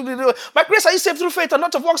Lord. By grace are you saved through faith and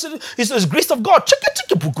not of works. It's grace of God. To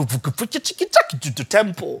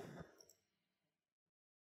temple.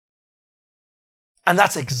 And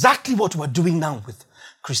that's exactly what we're doing now with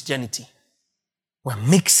Christianity. We're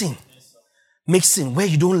mixing. Where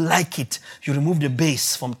you don't like it, you remove the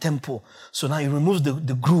bass from tempo. So now you remove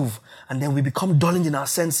the groove, and then we become dulled in our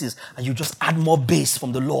senses, and you just add more bass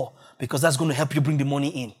from the law, because that's going to help you bring the money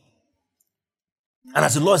in. And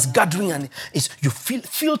as the law is gathering, and you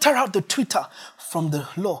filter out the Twitter from the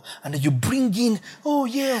law, and then you bring in, oh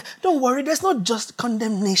yeah, don't worry, there's not just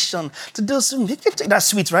condemnation to those who that's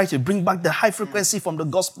sweet, right? You bring back the high frequency from the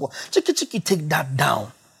gospel. Take that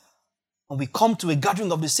down. And we come to a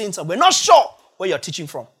gathering of the saints, and we're not sure where you're teaching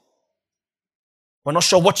from. We're not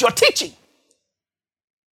sure what you're teaching.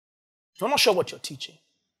 We're not sure what you're teaching.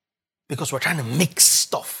 Because we're trying to mix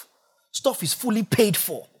stuff. Stuff is fully paid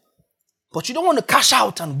for. But you don't want to cash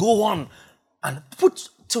out and go on and put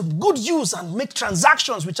to good use and make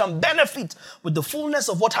transactions which can benefit with the fullness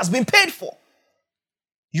of what has been paid for.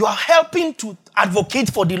 You are helping to advocate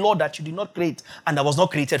for the law that you did not create and that was not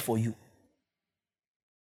created for you.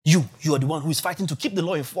 You are the one who is fighting to keep the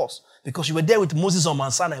law in force because you were there with Moses on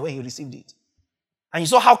Mount Sinai when he received it. And you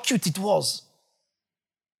saw how cute it was.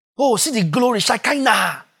 Oh, see the glory,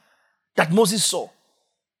 Shekinah, that Moses saw.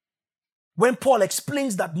 When Paul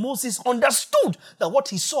explains that Moses understood that what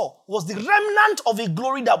he saw was the remnant of a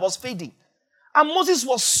glory that was fading. And Moses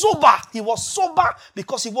was sober. He was sober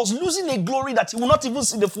because he was losing a glory that he would not even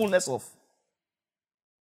see the fullness of.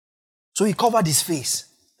 So he covered his face.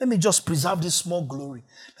 Let me just preserve this small glory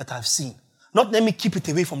that I've seen. Not let me keep it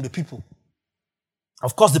away from the people.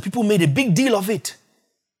 Of course, the people made a big deal of it.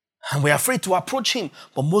 And we're afraid to approach him.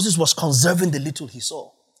 But Moses was conserving the little he saw.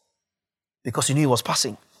 Because he knew he was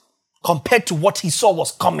passing. Compared to what he saw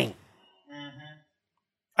was coming. Mm-hmm.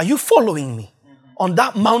 Are you following me? Mm-hmm. On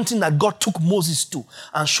that mountain that God took Moses to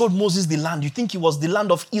and showed Moses the land, you think it was the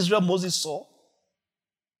land of Israel Moses saw?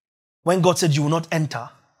 When God said you will not enter.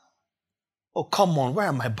 Oh, come on, where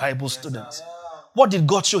are my Bible students? Yes, what did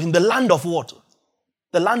God show him? The land of what?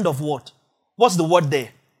 The land of what? What's the word there?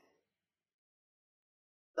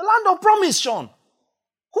 The land of promise, Sean.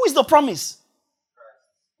 Who is the promise?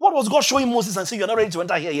 What was God showing Moses and saying, you're not ready to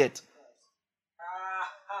enter here yet?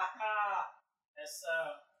 Yes,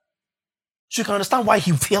 sir. So you can understand why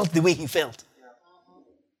he felt the way he felt. Yeah.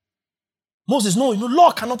 Moses, no,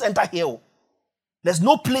 law cannot enter here. There's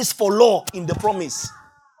no place for law in the promise.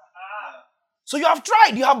 So you have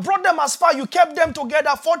tried. You have brought them as far. You kept them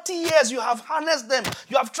together 40 years. You have harnessed them.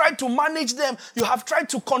 You have tried to manage them. You have tried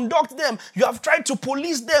to conduct them. You have tried to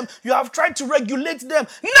police them. You have tried to regulate them.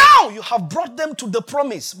 Now you have brought them to the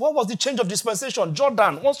promise. What was the change of dispensation?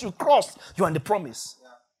 Jordan. Once you cross, you are in the promise. Yeah.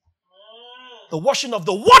 The washing of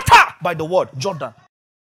the water by the word. Jordan.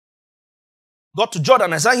 Got to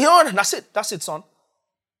Jordan and said, that's it. That's it, son.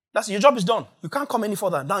 That's it. Your job is done. You can't come any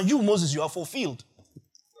further. Now you, Moses, you are fulfilled.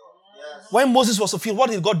 When Moses was fulfilled, what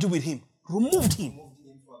did God do with him? Removed him.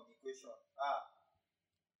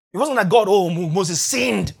 It wasn't like God, Moses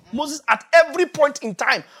sinned. Moses, at every point in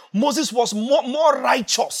time, Moses was more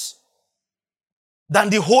righteous than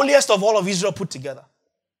the holiest of all of Israel put together.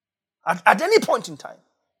 At any point in time.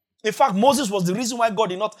 In fact, Moses was the reason why God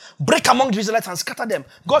did not break among the Israelites and scatter them.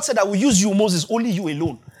 God said, I will use you, Moses, only you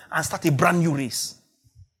alone, and start a brand new race.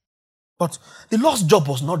 But the Lord's job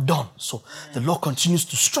was not done. So the Lord continues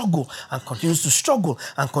to struggle and continues to struggle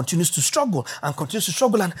and continues to struggle and continues to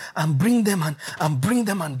struggle and bring them and bring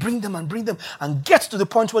them and bring them and bring them and get to the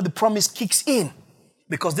point where the promise kicks in.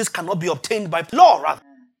 Because this cannot be obtained by law, rather.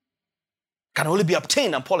 Can only be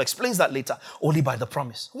obtained, and Paul explains that later, only by the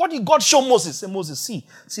promise. What did God show Moses? Say, Moses, see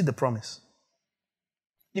the promise.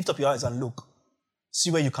 Lift up your eyes and look.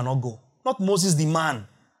 See where you cannot go. Not Moses the man.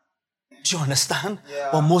 Do you understand?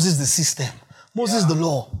 Yeah. Or Moses the system. Moses the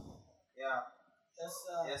law. Yeah. Yes,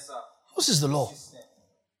 sir. Yes, sir. Moses the law.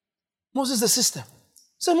 Moses the system.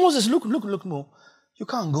 Say, Moses, look, no. You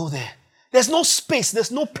can't go there. There's no space.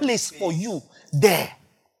 There's no place for you there.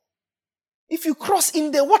 If you cross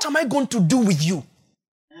in there, what am I going to do with you?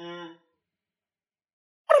 What am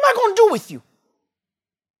I going to do with you?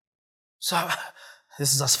 So,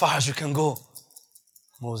 this is as far as you can go.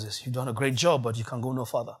 Moses, you've done a great job, but you can go no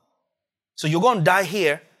further. So you're going to die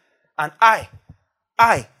here, and I,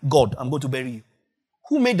 God, I'm going to bury you.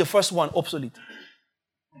 Who made the first one obsolete?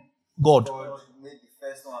 God. God made the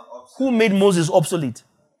first one obsolete. Who made Moses obsolete?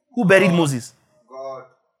 Who buried Moses? God.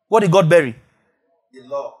 What did God bury? The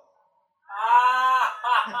law.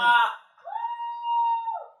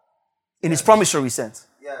 In his promissory sense.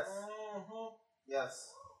 Yes.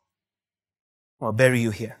 Yes. I'll bury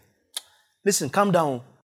you here. Listen, calm down.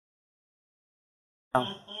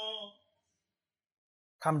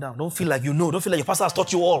 Calm down. Don't feel like you know. Don't feel like your pastor has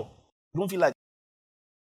taught you all. Don't feel like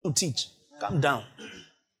you teach. Calm down.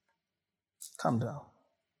 Calm down.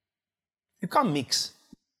 You can't mix.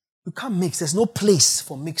 You can't mix. There's no place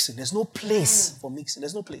for mixing. There's no place for mixing.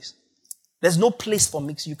 There's no place. There's no place for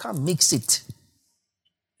mixing. You can't mix it.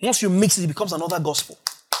 Once you mix it, it becomes another gospel.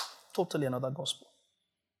 Totally another gospel.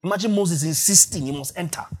 Imagine Moses insisting he must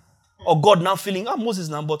enter. Or God now feeling, Moses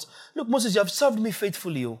now, but look, Moses, you have served me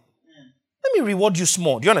faithfully. Oh. Let me reward you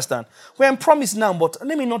small. Do you understand? We're in promise now, but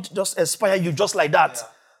let me not just aspire you just like that. Yeah.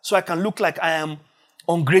 So I can look like I am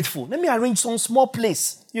ungrateful. Let me arrange some small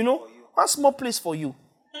place, one small place for you.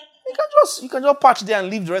 You can just patch there and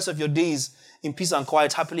live the rest of your days in peace and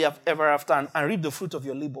quiet, happily ever after, and reap the fruit of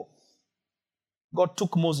your labor. God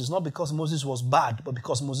took Moses, not because Moses was bad, but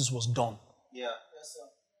because Moses was done. Yeah. Yes, sir.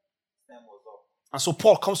 And so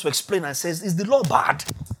Paul comes to explain and says, is the law bad?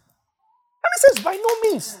 And he says, by no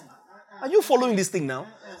means. Are you following this thing now?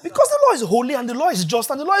 Because the law is holy and the law is just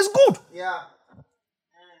and the law is good. Yeah.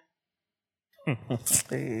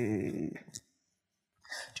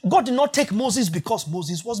 God did not take Moses because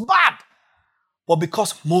Moses was bad, but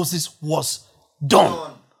because Moses was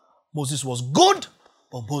done. Moses was good,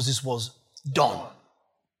 but Moses was done.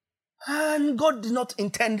 And God did not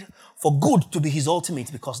intend for good to be his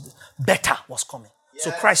ultimate because better was coming. Yes.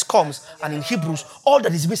 So Christ comes, and in Hebrews, all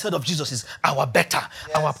that is being said of Jesus is our better,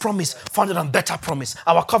 our promise founded on better promise,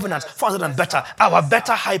 our covenant founded on better, our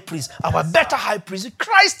better high priest, our better high priest.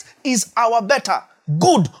 Christ is our better.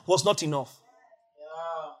 Good was not enough.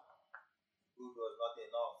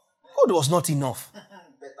 Good was not enough.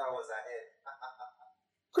 Better was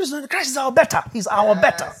ahead. Christ is our better. He's our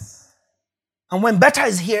better. And when better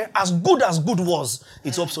is here, as good was,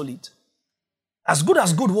 it's obsolete. As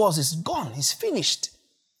good was, it's gone. It's finished.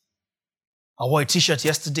 I wore a t-shirt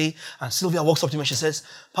yesterday, and Sylvia walks up to me and she says,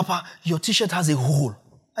 Papa, your t-shirt has a hole.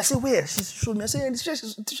 I said, where? She showed me. I said,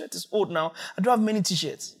 the t-shirt is old now. I don't have many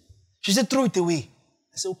t-shirts. She said, throw it away.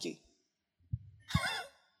 I said, okay.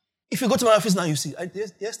 If you go to my office now, you see. I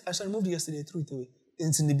removed it yesterday. I threw it away.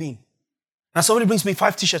 It's in the bin. Now somebody brings me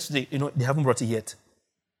 5 t-shirts today. They haven't brought it yet.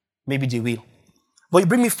 Maybe they will. But you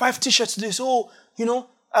bring me 5 t-shirts today. So,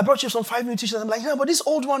 I brought you some 5 new t-shirts. I'm like, yeah, but this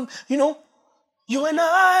old one, you and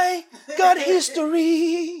I got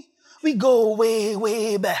history. We go way,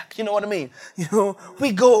 way back. You know what I mean?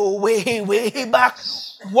 We go way, way back.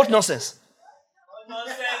 What nonsense? What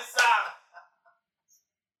nonsense, sir?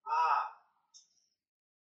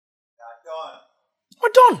 We're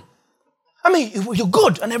done. I mean, you're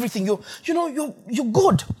good and everything. You're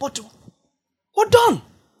good, but we're done.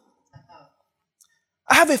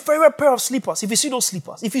 I have a favorite pair of slippers. If you see those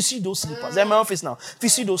slippers, they're in my office now. If you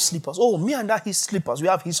see those slippers, me and that his slippers, we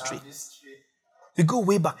have history. We go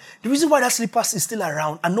way back. The reason why that slippers is still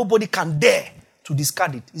around and nobody can dare to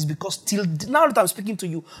discard it is because till now that I'm speaking to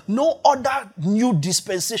you, no other new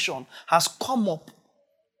dispensation has come up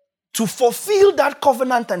to fulfill that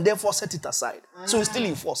covenant and therefore set it aside. So it's still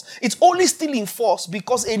in force. It's only still in force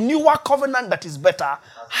because a newer covenant that is better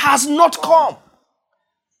has not come.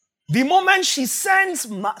 The moment she sends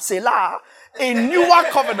Selah a newer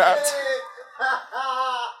covenant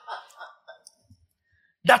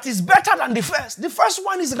that is better than the first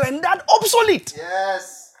one is rendered obsolete.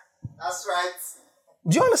 Yes, that's right.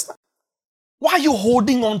 Do you understand? Why are you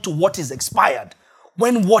holding on to what is expired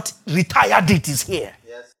when what retired it is here?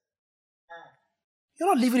 Yes.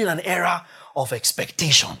 You're not living in an era of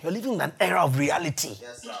expectation. You're living in an era of reality.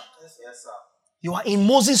 Yes, sir. Yes, sir. You are in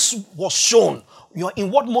Moses was shown. You are in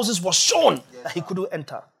what Moses was shown that he couldn't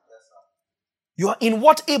enter. Yes, sir. You are in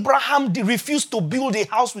what Abraham refused to build a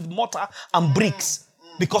house with mortar and bricks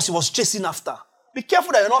because he was chasing after. Be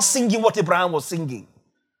careful that you're not singing what Abraham was singing.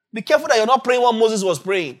 Be careful that you're not praying what Moses was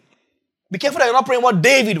praying. Be careful that you're not praying what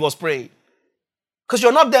David was praying. Because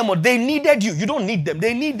you're not them, or they needed you. You don't need them.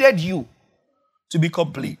 They needed you to be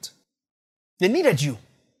complete. They needed you.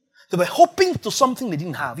 They were hoping to something they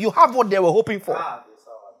didn't have. You have what they were hoping for.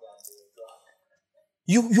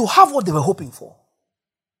 You have what they were hoping for.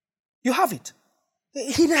 You have it.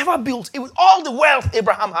 He never built. It was all the wealth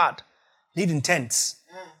Abraham had. Lived in tents.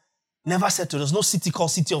 Never settled. There's no city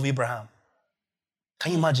called City of Abraham.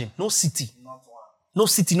 Can you imagine? No city. No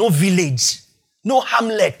city, no village. No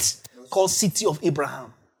hamlet called City of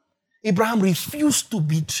Abraham. Abraham refused to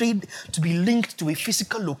be linked to a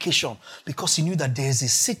physical location because he knew that there is a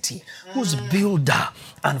city whose builder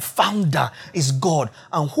and founder is God.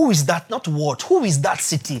 And who is that? Not what? Who is that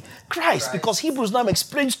city? Christ. Because Hebrews now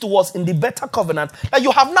explains to us in the better covenant that you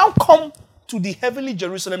have now come to the heavenly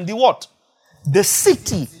Jerusalem, the what? The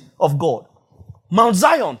city of God. Mount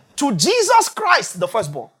Zion to Jesus Christ, the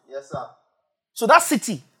firstborn. Yes, sir. So that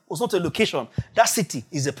city was not a location. That city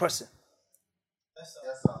is a person. Yes,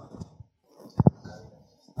 sir.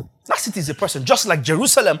 That city is a person. Just like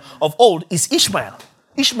Jerusalem of old is Ishmael.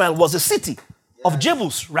 Ishmael was a city of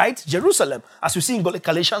Jebus, right? Jerusalem, as we see in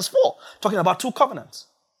Galatians 4, talking about two covenants.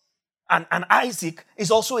 And Isaac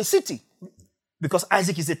is also a city because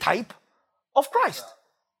Isaac is a type of Christ.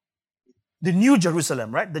 The new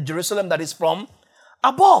Jerusalem, right? The Jerusalem that is from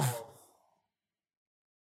above.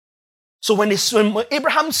 So when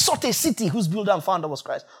Abraham sought a city whose builder and founder was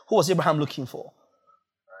Christ, who was Abraham looking for?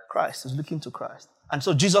 Christ. He's looking to Christ. And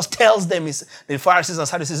so Jesus tells them, the Pharisees and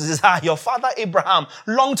Sadducees, he says, your father Abraham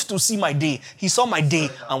longed to see my day. He saw my day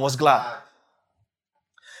and was glad.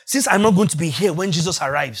 Since I'm not going to be here when Jesus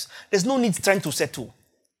arrives, there's no need trying to settle.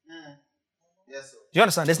 Yes, sir. Do you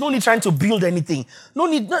understand? There's no need trying to build anything.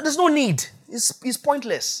 There's no need. It's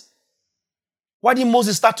pointless. Why did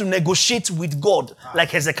Moses start to negotiate with God like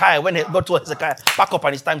Hezekiah when God told Hezekiah, pack up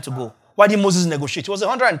and it's time to go? Why did Moses negotiate? He was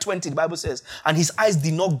 120, the Bible says, and his eyes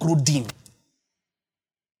did not grow dim.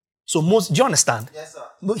 So Moses, do you understand? Yes,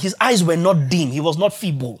 sir. His eyes were not dim. He was not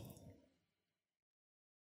feeble.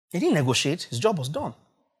 He didn't negotiate. His job was done.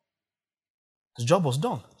 His job was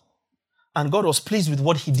done. And God was pleased with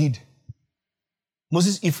what he did.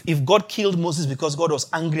 Moses, if God killed Moses because God was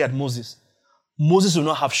angry at Moses, Moses would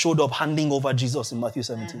not have showed up handing over Jesus in Matthew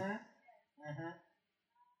 17.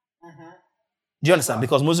 Do you understand?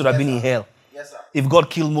 Because Moses would have been in hell. Yes, sir. If God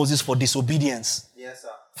killed Moses for disobedience, Yes, sir.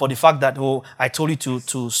 for the fact that, I told you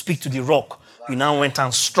to speak to the rock, you now went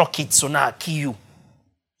and struck it, so now I kill you.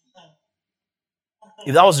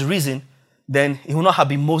 If that was the reason, then it would not have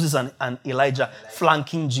been Moses and Elijah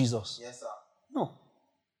flanking Jesus. Yes, sir. No.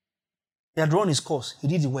 He had run his course. He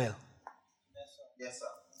did it well. Yes, sir.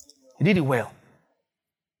 He did it well.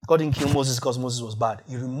 God didn't kill Moses because Moses was bad.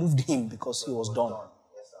 He removed him because he was done.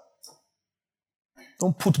 Yes, sir.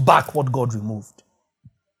 Don't put back what God removed.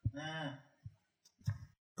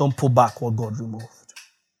 Don't put back what God removed.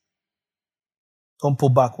 Don't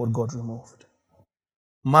put back what God removed.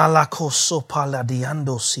 Malakoso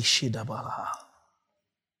paladiando sishidabala.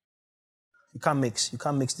 You can't mix. You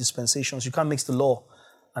can't mix dispensations. You can't mix the law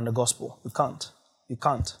and the gospel. You can't. You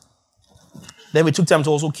can't. Then we took time to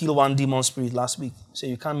also kill one demon spirit last week. So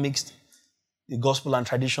you can't mix the gospel and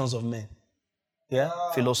traditions of men. Yeah?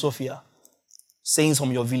 Philosophia. Sayings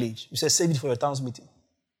from your village. You say, save it for your town's meeting.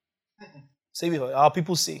 Save it for our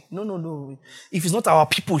people say. No. If it's not our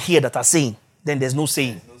people here that are saying, then there's no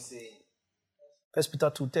saying. No saying. 1 Peter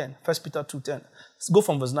 2:10. 1 Peter 2:10. Let's go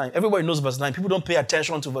from verse 9. Everybody knows verse 9. People don't pay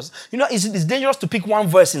attention to verse. You know, it's dangerous to pick one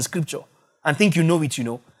verse in scripture and think you know it, you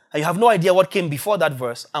know. And you have no idea what came before that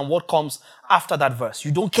verse and what comes after that verse.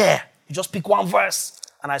 You don't care. You just pick one verse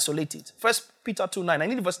and isolate it. 1 Peter 2:9. I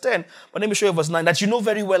need verse 10, but let me show you verse 9 that you know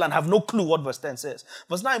very well and have no clue what verse 10 says.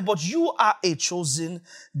 Verse 9, but you are a chosen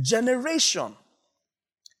generation,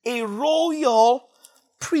 a royal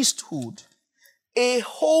priesthood, a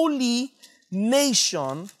holy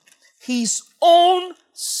nation, his own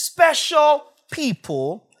special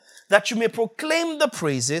people, that you may proclaim the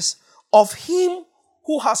praises of him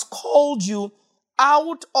who has called you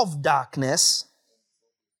out of darkness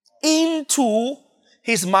into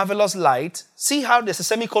his marvelous light. See how there's a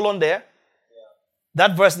semicolon there?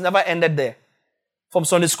 That verse never ended there. From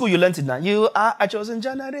Sunday school, you learned it now. You are a chosen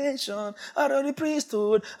generation, a royal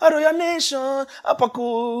priesthood, a royal nation, a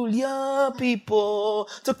peculiar people,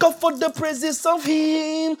 to comfort the praises of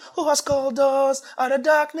him who has called us out of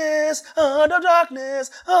darkness,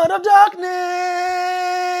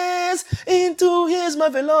 into his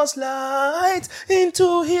marvelous light,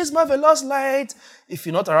 into his marvelous light. If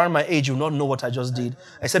you're not around my age, you'll not know what I just did.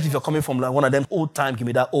 Except if you're coming from like one of them old time, give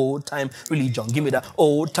me that old time religion, give me that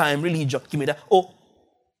old time religion, give me that. Oh,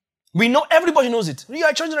 we know, everybody knows it. We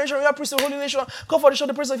are a church generation, we are priesthood, holy nation, come for the show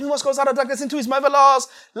the praise of him who was called out of darkness into his marvelous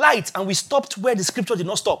light. And we stopped where the scripture did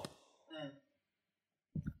not stop.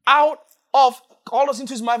 Out of, called us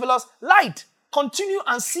into his marvelous light. Continue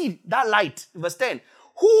and see that light. Verse 10.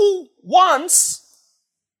 Who once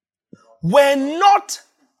were not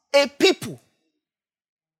a people.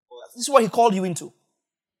 This is what he called you into.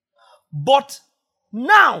 But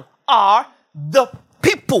now are the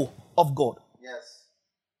people of God. Yes.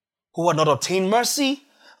 Who had not obtained mercy,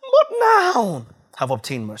 but now have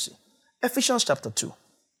obtained mercy. Ephesians chapter 2.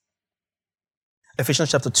 Ephesians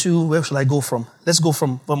chapter 2, where shall I go from? Let's go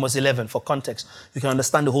from verse 11 for context. You can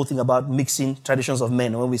understand the whole thing about mixing traditions of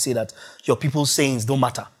men when we say that your people's sayings don't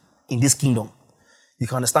matter in this kingdom. You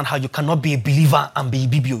can understand how you cannot be a believer and be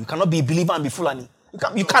Bibio. You cannot be a believer and be Fulani.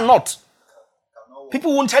 You cannot.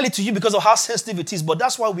 People won't tell it to you because of how sensitive it is, but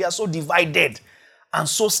that's why we are so divided and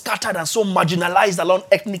so scattered and so marginalized along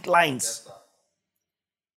ethnic lines.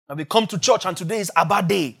 And we come to church and today is Abba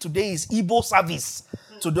Day, today is Igbo service.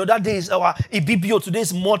 So the other day is our Ibibio, today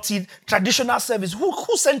is multi-traditional service.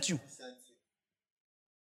 Who sent you?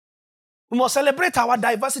 We must celebrate our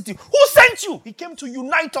diversity. Who sent you? He came to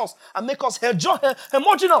unite us and make us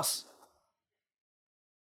homogeneous.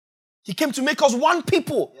 He came to make us one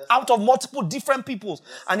people out of multiple different peoples.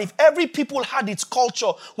 And if every people had its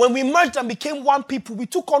culture, when we merged and became one people, we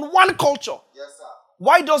took on one culture. Yes, sir.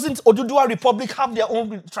 Why doesn't Oduduwa Republic have their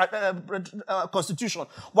own constitution?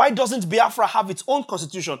 Why doesn't Biafra have its own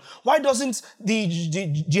constitution? Why doesn't the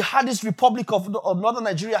Jihadist Republic of Northern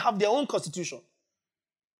Nigeria have their own constitution?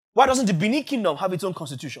 Why doesn't the Benin Kingdom have its own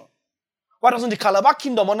constitution? Why doesn't the Calabar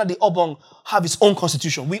Kingdom under the Obong have its own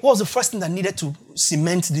constitution? What was the first thing that needed to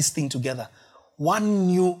cement this thing together? One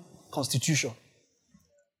new constitution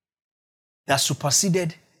that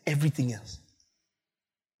superseded everything else.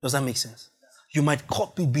 Does that make sense? You might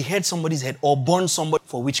behead somebody's head or burn somebody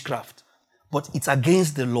for witchcraft, but it's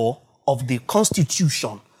against the law of the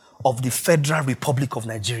Constitution of the Federal Republic of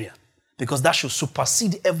Nigeria, because that should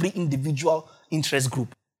supersede every individual interest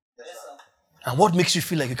group. Yes, sir. And what makes you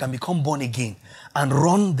feel like you can become born again and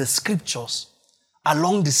run the scriptures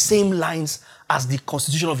along the same lines as the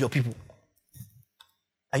constitution of your people?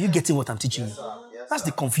 Are you getting what I'm teaching you? Yes, That's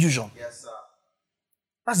sir. the confusion. Yes, sir.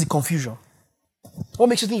 That's the confusion. What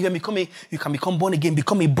makes you think you can become born again,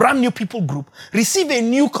 become a brand new people group, receive a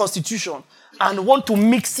new constitution, and want to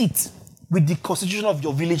mix it with the constitution of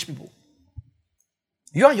your village people?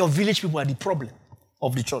 You and your village people are the problem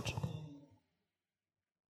of the church.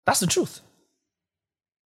 That's the truth.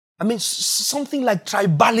 I mean, something like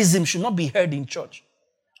tribalism should not be heard in church.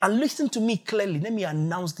 And listen to me clearly. Let me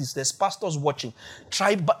announce this. There's pastors watching.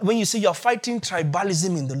 When you say you're fighting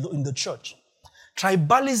tribalism in the church,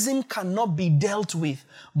 tribalism cannot be dealt with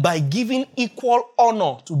by giving equal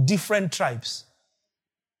honor to different tribes.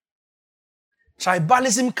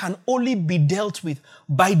 Tribalism can only be dealt with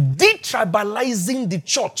by detribalizing the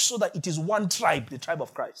church so that it is one tribe, the tribe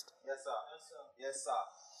of Christ. Yes, sir. Yes, sir.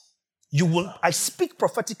 You will, I speak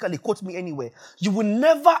prophetically, quote me anywhere. You will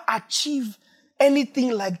never achieve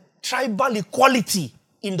anything like tribal equality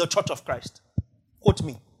in the church of Christ. Quote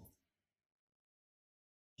me.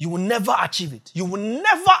 You will never achieve it. You will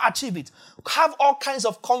never achieve it. Have all kinds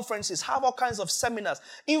of conferences, have all kinds of seminars,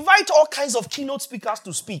 invite all kinds of keynote speakers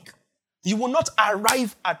to speak. You will not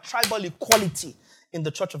arrive at tribal equality in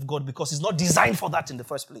the church of God because it's not designed for that in the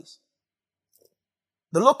first place.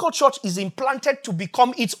 The local church is implanted to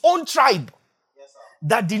become its own tribe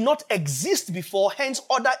that did not exist before, hence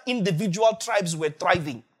other individual tribes were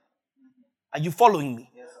thriving. Are you following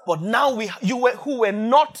me? Yes, but now who were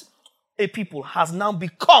not a people has now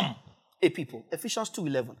become a people. Ephesians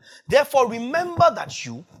 2:11. Therefore, remember that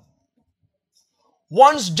you,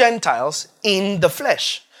 once Gentiles in the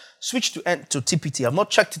flesh, switch to TPT. I've not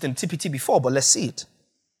checked it in TPT before, but let's see it.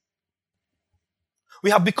 We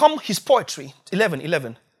have become his poetry.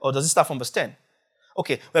 11. Or does it start from verse 10?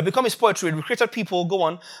 Okay, we have become his poetry. We created people, go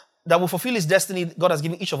on, that will fulfill his destiny God has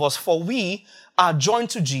given each of us. For we are joined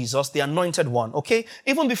to Jesus, the anointed one. Okay?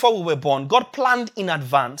 Even before we were born, God planned in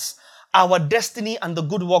advance our destiny and the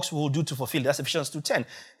good works we will do to fulfill. That's Ephesians 2:10.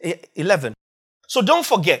 11. So don't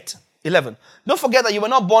forget, 11. Don't forget that you were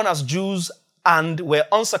not born as Jews and were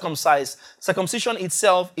uncircumcised. Circumcision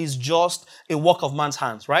itself is just a work of man's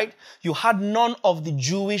hands, right? You had none of the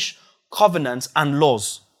Jewish covenants and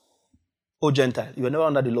laws. O Gentile, you were never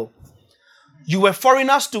under the law. You were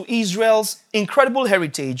foreigners to Israel's incredible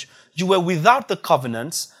heritage. You were without the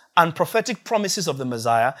covenants and prophetic promises of the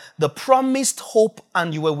Messiah, the promised hope,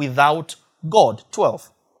 and you were without God.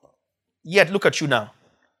 12. Yet look at you now.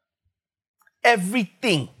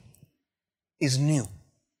 Everything is new.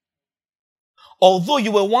 Although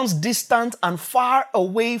you were once distant and far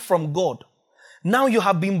away from God, now you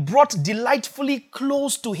have been brought delightfully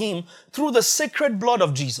close to him through the sacred blood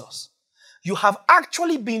of Jesus. You have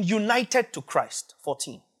actually been united to Christ.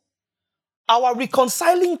 14. Our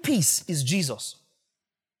reconciling peace is Jesus.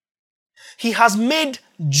 He has made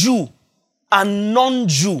Jew and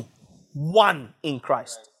non-Jew one in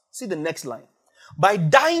Christ. See the next line. By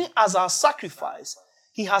dying as our sacrifice,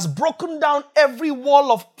 he has broken down every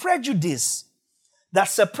wall of prejudice that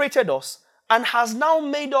separated us and has now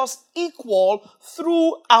made us equal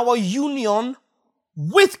through our union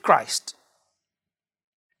with Christ.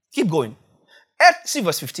 Keep going. See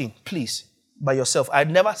verse 15, please, by yourself. I had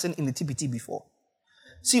never seen in the TPT before.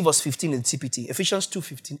 See verse 15 in the TPT, Ephesians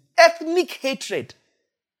 2:15. Ethnic hatred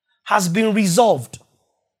has been resolved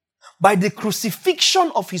by the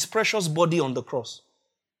crucifixion of his precious body on the cross.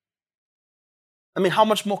 I mean, how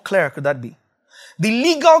much more clear could that be? The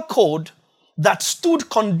legal code that stood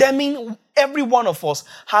condemning every one of us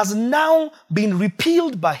has now been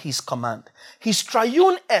repealed by his command. His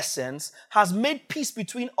triune essence has made peace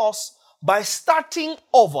between us by starting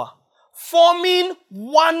over, forming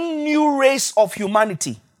one new race of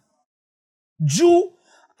humanity. Jew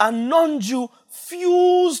and non-Jew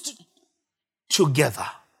fused together.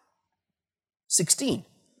 16.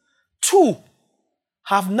 Two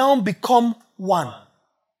have now become one.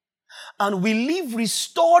 And we live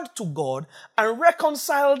restored to God and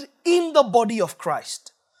reconciled in the body of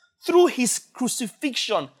Christ. Through his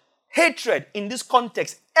crucifixion, hatred, in this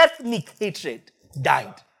context, ethnic hatred,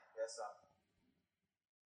 died. Yes, sir.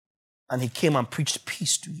 And he came and preached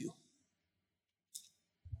peace to you.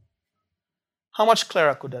 How much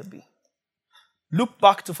clearer could that be? Look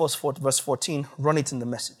back to verse 14, run it in the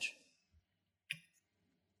Message.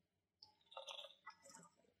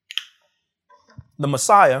 The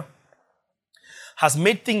Messiah has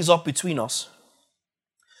made things up between us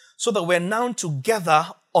so that we're now together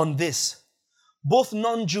on this, both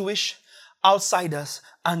non-Jewish outsiders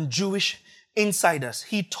and Jewish insiders.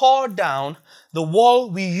 He tore down the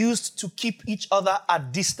wall we used to keep each other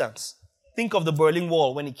at distance. Think of the Berlin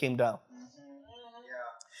Wall when it came down.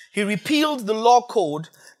 He repealed the law code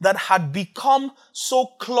that had become so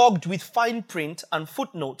clogged with fine print and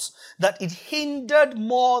footnotes that it hindered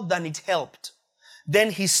more than it helped.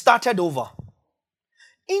 Then he started over.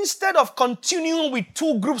 Instead of continuing with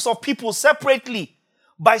two groups of people separately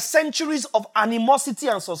by centuries of animosity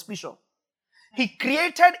and suspicion, he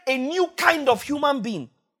created a new kind of human being,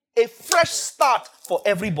 a fresh start for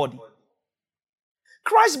everybody.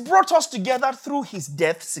 Christ brought us together through his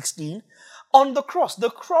death, 16, on the cross. The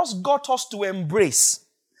cross got us to embrace,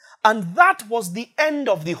 and that was the end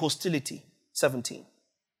of the hostility, 17.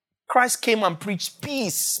 Christ came and preached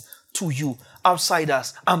peace to you,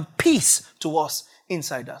 outsiders, and peace to us,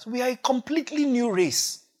 insiders. We are a completely new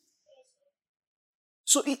race.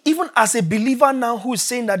 So even as a believer now who is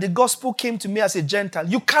saying that the gospel came to me as a Gentile,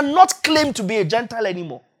 you cannot claim to be a Gentile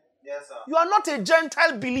anymore. Yes, sir. You are not a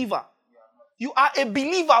Gentile believer. You are a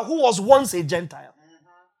believer who was once a Gentile.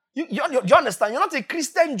 You understand? You're not a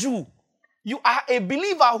Christian Jew. You are a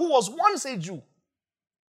believer who was once a Jew.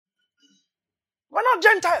 We're not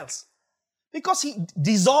Gentiles. Because he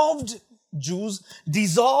dissolved Jews,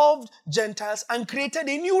 dissolved Gentiles, and created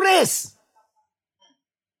a new race.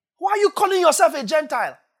 Why are you calling yourself a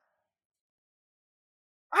Gentile?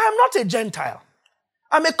 I am not a Gentile.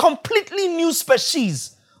 I'm a completely new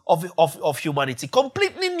species of humanity,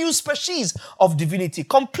 completely new species of divinity,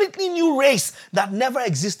 completely new race that never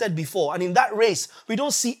existed before. And in that race, we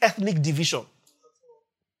don't see ethnic division.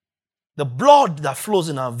 The blood that flows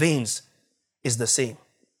in our veins is the same.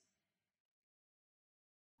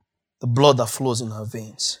 The blood that flows in our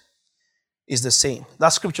veins is the same. That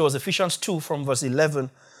scripture was Ephesians 2 from verse 11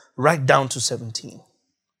 right down to 17.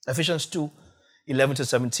 Ephesians 2, 11 to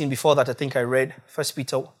 17. Before that, I think I read 1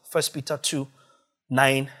 Peter 2,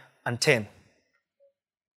 9 and 10.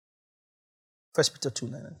 1 Peter 2,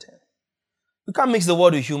 9 and 10. We can't mix the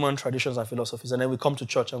word with human traditions and philosophies. And then we come to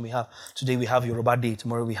church and today we have Yoruba Day,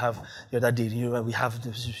 tomorrow we have the other day, we have...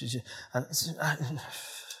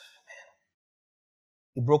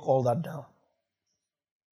 He broke all that down.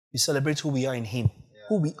 We celebrate who we are in him. Yeah.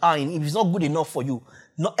 Who we are in him. If it's not good enough for you,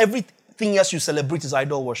 not everything else you celebrate is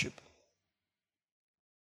idol worship.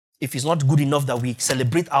 If it's not good enough that we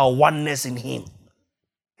celebrate our oneness in him,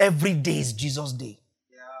 every day is Jesus' day.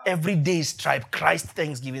 Yeah. Every day is Tribe Christ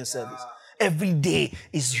Thanksgiving service. Every day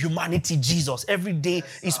is humanity Jesus. Every day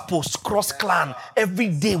is post-cross clan. Every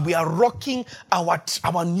day we are rocking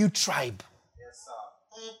our new tribe.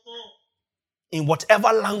 In whatever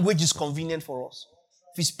language is convenient for us.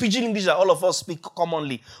 If it's Pidgin English that all of us speak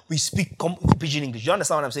commonly, we speak Pidgin English. You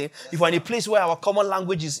understand what I'm saying? If we're in a place where our common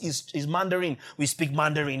language is Mandarin, we speak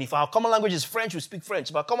Mandarin. If our common language is French, we speak French.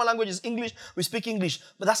 If our common language is English, we speak English.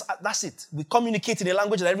 But that's it. We communicate in a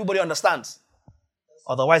language that everybody understands.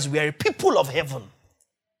 Otherwise, we are a people of heaven.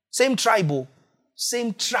 Same tribe.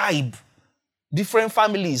 Different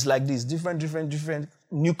families like this. Different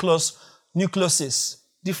nucleuses.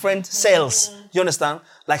 Different cells. You understand?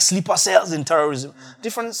 Like sleeper cells in terrorism.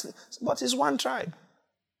 Different, but it's one tribe.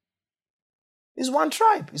 It's one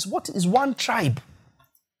tribe. It's one tribe.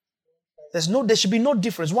 There should be no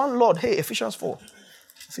difference. One Lord. Hey, Ephesians 4.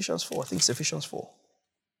 Ephesians 4. I think it's Ephesians 4.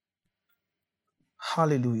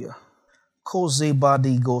 Hallelujah. Koze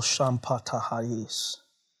badi go shampata hayes.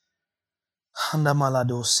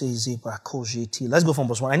 Handamalado seze ba kojeti. Let's go from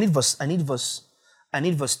verse 1. I need verse I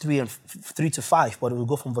need verse 3 to 5, but it will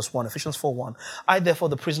go from verse 1. Ephesians 4:1. I, therefore,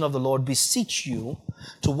 the prisoner of the Lord, beseech you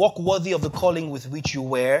to walk worthy of the calling with which you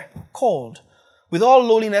were called, with all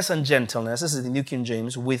lowliness and gentleness, this is the New King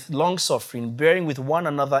James, with long suffering, bearing with one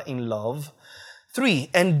another in love. 3,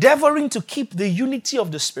 endeavoring to keep the unity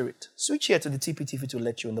of the Spirit. Switch here to the TPT if it will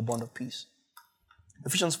let you in the bond of peace.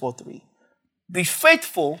 Ephesians 4:3. Be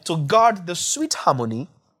faithful to guard the sweet harmony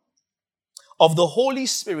of the Holy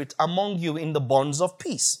Spirit among you in the bonds of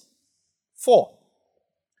peace. 4,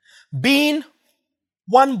 being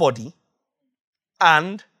one body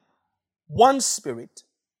and one spirit,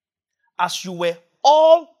 as you were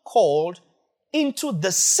all called into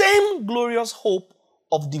the same glorious hope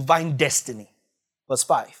of divine destiny. Verse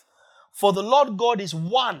 5, for the Lord God is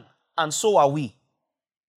one, and so are we.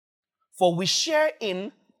 For we share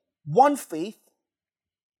in one faith,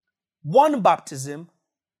 one baptism,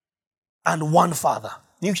 and one Father.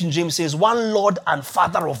 New King James says, one Lord and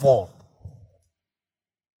Father of all.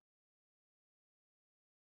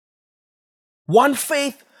 One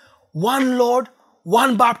faith, one Lord,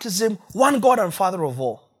 one baptism, one God and Father of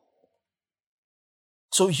all.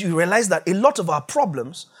 So you realize that a lot of our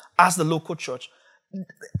problems as the local church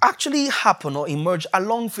actually happen or emerge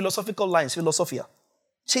along philosophical lines, philosophia.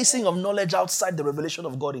 Chasing of knowledge outside the revelation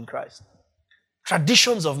of God in Christ.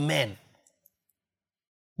 Traditions of men.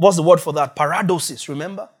 What's the word for that? Paradosis,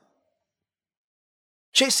 remember?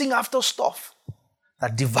 Chasing after stuff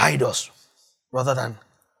that divide us rather than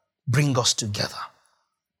bring us together.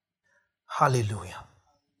 Hallelujah.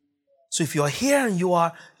 So if you are here and you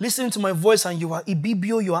are listening to my voice and you are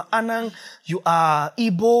Ibibio, you are Anang, you are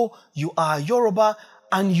Igbo, you are Yoruba,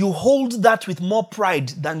 and you hold that with more pride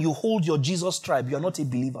than you hold your Jesus tribe, you are not a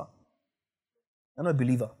believer. You're not a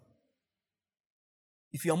believer.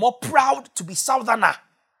 If you're more proud to be Southerner,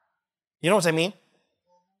 you know what I mean?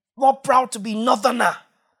 More proud to be Northerner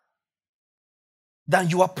than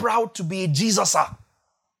you are proud to be a Jesuser.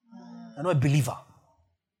 You're not a believer.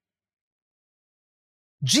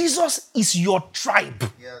 Jesus is your tribe.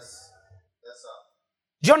 Yes. Yes, sir.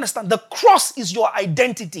 Do you understand? The cross is your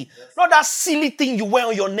identity. Yes. Not that silly thing you wear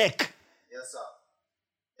on your neck. Yes, sir.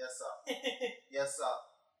 Yes, sir. Yes,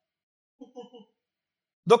 sir.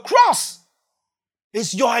 The cross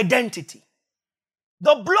is your identity.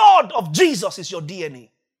 The blood of Jesus is your DNA.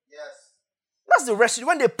 Yes. That's the rest.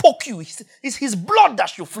 When they poke you, it's his blood that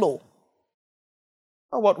should flow.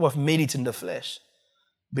 Not what we've made it in the flesh.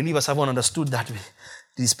 Believers haven't understood that the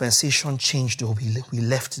dispensation changed. We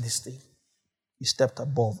left this thing. We stepped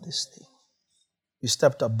above this thing. We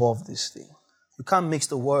stepped above this thing. You can't mix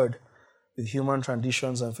the word with human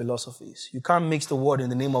traditions and philosophies. You can't mix the word in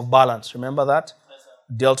the name of balance. Remember that?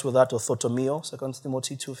 Yes, dealt with that orthotomeo, 2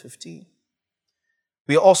 Timothy 2:15.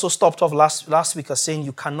 We also stopped off last week as saying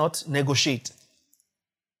you cannot negotiate.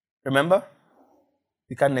 Remember?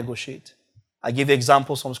 You can't negotiate. I gave you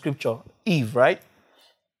examples from scripture. Eve, right?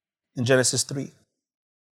 In Genesis 3.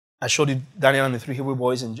 I showed you Daniel and the 3 Hebrew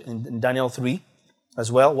boys in Daniel 3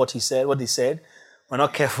 as well, what they said. We're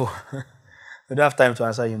not careful. We don't have time to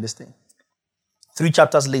answer you in this thing. 3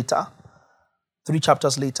 chapters later,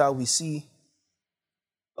 we see,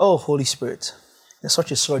 oh, Holy Spirit, there's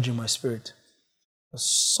such a surge in my spirit. There's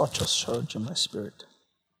such a surge in my spirit.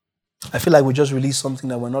 I feel like we just released something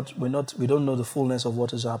that we don't know the fullness of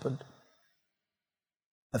what has happened.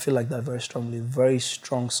 I feel like that very strongly. Very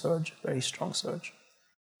strong surge. Very strong surge.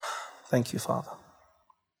 Thank you, Father.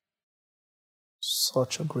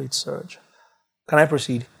 Such a great surge. Can I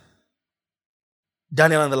proceed?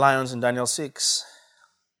 Daniel and the lions in Daniel 6.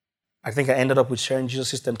 I think I ended up with sharing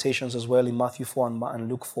Jesus' temptations as well in Matthew 4 and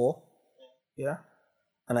Luke 4. Yeah?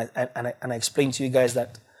 And I explained to you guys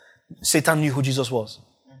that Satan knew who Jesus was.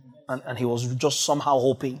 And he was just somehow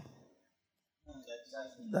hoping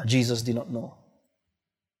that Jesus did not know.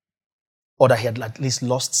 Or that he had at least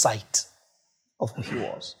lost sight of who he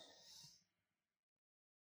was.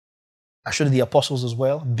 I showed you the apostles as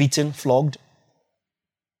well, beaten, flogged.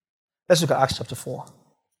 Let's look at Acts chapter 4.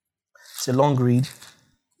 It's a long read.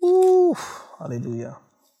 Ooh, hallelujah.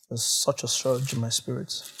 There's such a surge in my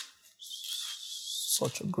spirits.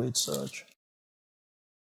 Such a great surge.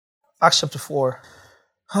 Acts chapter 4.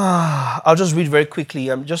 I'll just read very quickly.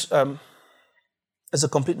 It's a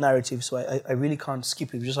complete narrative, so I really can't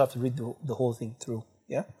skip it. We just have to read the whole thing through.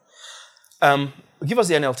 Yeah? Give us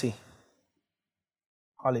the NLT.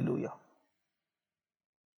 Hallelujah.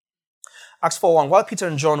 Acts 4:1. While Peter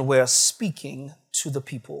and John were speaking to the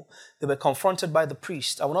people, they were confronted by the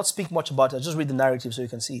priest. I will not speak much about it. I'll just read the narrative so you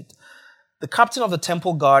can see it. The captain of the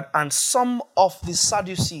temple guard and some of the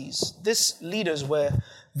Sadducees, these leaders, were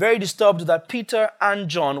very disturbed that Peter and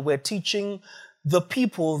John were teaching the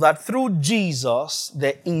people that through Jesus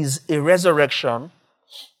there is a resurrection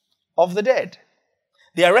of the dead.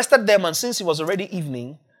 They arrested them, and since it was already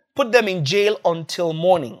evening, put them in jail until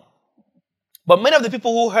morning. But many of the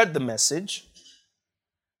people who heard the message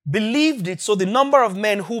believed it, so the number of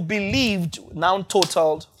men who believed now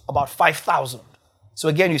totaled about 5,000. So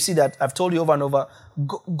again, you see that I've told you over and over,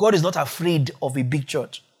 God is not afraid of a big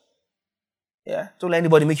church. Yeah? Don't let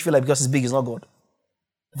anybody make you feel like because it's big, it's not God.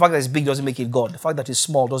 The fact that it's big doesn't make it God. The fact that it's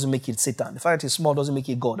small doesn't make it Satan. The fact that it's small doesn't make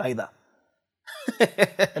it God either.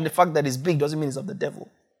 And the fact that it's big doesn't mean it's of the devil.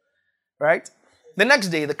 Right? The next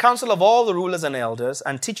day, the council of all the rulers and elders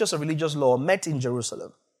and teachers of religious law met in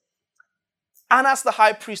Jerusalem. Annas the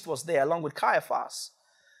high priest was there, along with Caiaphas,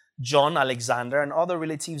 John, Alexander, and other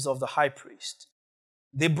relatives of the high priest.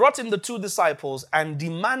 They brought in the 2 disciples and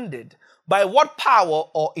demanded, by what power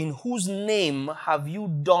or in whose name have you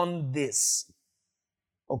done this?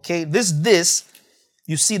 Okay, this,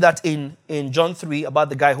 you see that in John 3 about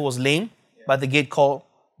the guy who was lame by the gate called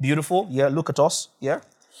Beautiful. Yeah, look at us. Yeah,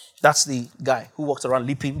 that's the guy who walked around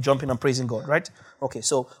leaping, jumping, and praising God, right? Okay,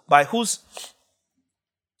 so by whose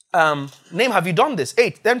name have you done this?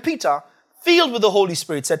 8. Then Peter, filled with the Holy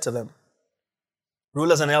Spirit, said to them,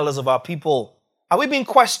 rulers and elders of our people, are we being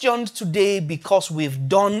questioned today because we've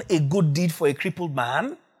done a good deed for a crippled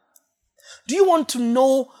man? Do you want to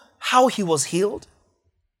know how he was healed?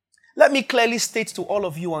 Let me clearly state to all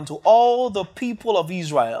of you and to all the people of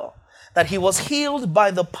Israel that he was healed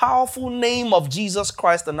by the powerful name of Jesus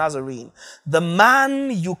Christ the Nazarene, the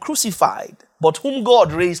man you crucified, but whom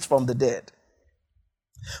God raised from the dead.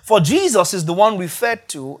 For Jesus is the one referred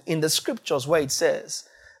to in the scriptures where it says,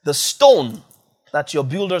 the stone that your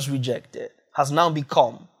builders rejected has now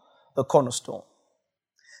become the cornerstone.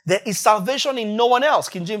 There is salvation in no one else.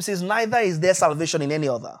 King James says, neither is there salvation in any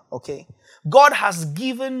other. Okay? God has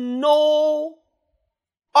given no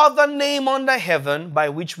other name under heaven by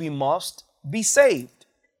which we must be saved.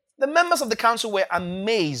 The members of the council were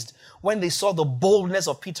amazed when they saw the boldness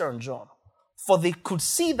of Peter and John, for they could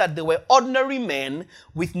see that they were ordinary men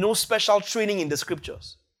with no special training in the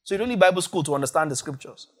scriptures. So you don't need Bible school to understand the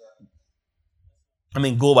scriptures. I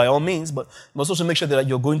mean, go by all means, but you must also make sure that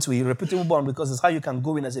you're going to a reputable one, because it's how you can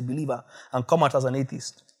go in as a believer and come out as an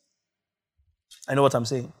atheist. I know what I'm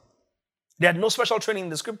saying. They had no special training in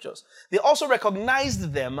the scriptures. They also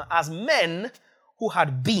recognized them as men who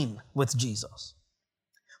had been with Jesus.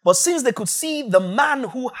 But since they could see the man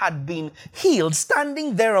who had been healed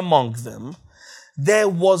standing there among them, there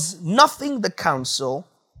was nothing the council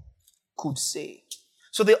could say.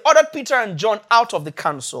 So they ordered Peter and John out of the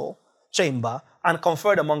council chamber and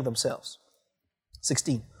conferred among themselves.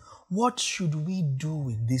 16. What should we do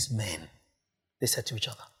with these men? They said to each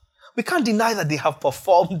other. We can't deny that they have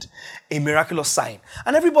performed a miraculous sign.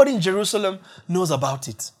 And everybody in Jerusalem knows about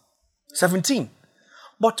it. 17.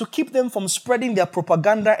 But to keep them from spreading their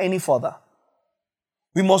propaganda any further,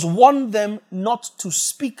 we must warn them not to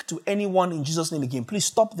speak to anyone in Jesus' name again. Please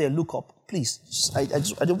stop there, look up. Please.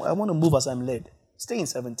 I want to move as I'm led. Stay in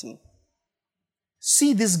 17.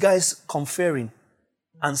 See these guys conferring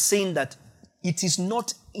and saying that it is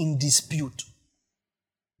not in dispute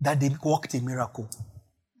that they worked a miracle.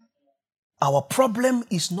 Our problem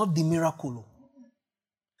is not the miracle.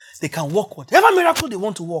 They can work whatever miracle they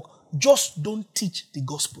want to work. Just don't teach the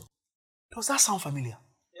gospel. Does that sound familiar?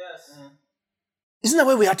 Yes. Isn't that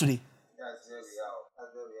where we are today? That's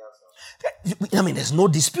where we are. I mean, there's no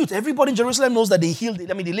dispute. Everybody in Jerusalem knows that they healed.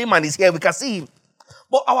 The layman is here. We can see him.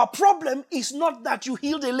 But our problem is not that you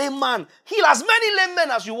healed a lame man. Heal as many lame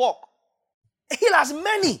men as you walk. Heal as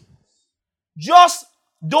many. Just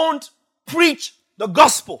don't preach the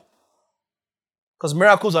gospel. Because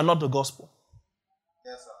miracles are not the gospel.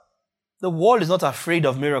 Yes, sir. The world is not afraid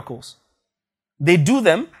of miracles. They do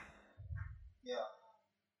them. Yeah.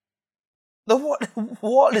 The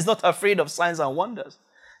world is not afraid of signs and wonders.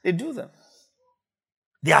 They do them.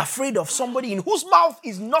 They are afraid of somebody in whose mouth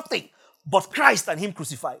is nothing but Christ and Him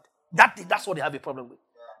crucified. That's what they have a problem with.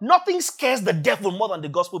 Yeah. Nothing scares the devil more than the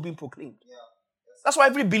gospel being proclaimed. Yeah. That's why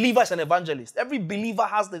every believer is an evangelist. Every believer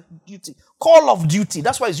has the duty, call of duty.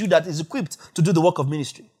 That's why it's you that is equipped to do the work of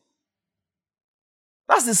ministry.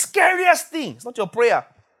 That's the scariest thing. It's not your prayer.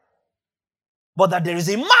 But that there is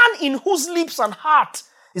a man in whose lips and heart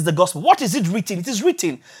is the gospel. What is it written? It is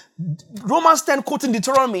written. Romans 10 quoting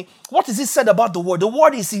Deuteronomy. What is it said about the word? The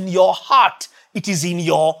word is in your heart. It is in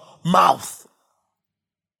your mouth.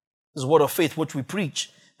 This is word of faith which we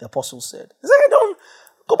preach, the apostle said. He said, don't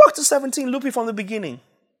go back to 17, loop it from the beginning.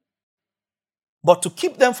 But to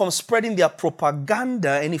keep them from spreading their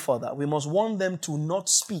propaganda any further, we must warn them to not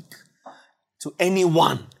speak to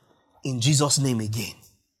anyone in Jesus' name again.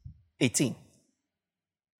 18.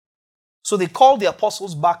 So they called the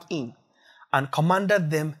apostles back in and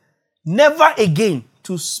commanded them never again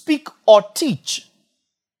to speak or teach.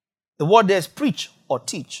 The word there is preach or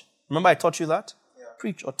teach. Remember I taught you that? Yeah.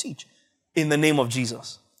 Preach or teach in the name of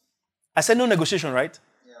Jesus. I said no negotiation, right?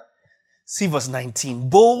 Yeah. See verse 19.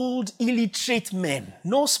 Bold, illiterate men,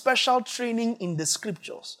 no special training in the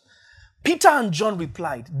scriptures. Peter and John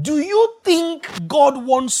replied, do you think God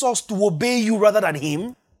wants us to obey you rather than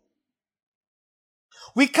him?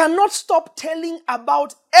 We cannot stop telling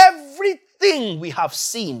about everything we have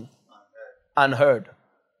seen and heard.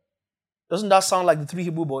 Doesn't that sound like the three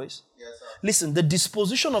Hebrew boys? Yes, sir. Listen, the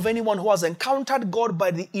disposition of anyone who has encountered God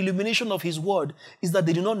by the illumination of his word is that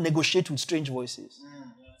they do not negotiate with strange voices.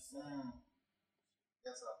 Yes,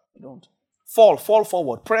 sir. You don't. Fall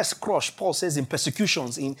forward, press, crush, Paul says, in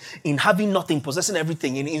persecutions, in having nothing, possessing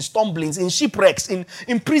everything, in stumblings, in shipwrecks,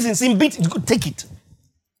 in prisons, in beatings. Take it.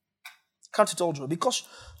 Count it all joy, because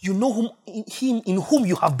you know in whom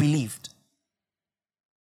you have believed.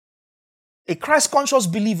 A Christ-conscious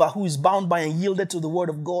believer who is bound by and yielded to the word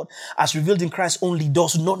of God as revealed in Christ only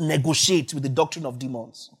does not negotiate with the doctrine of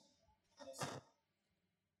demons.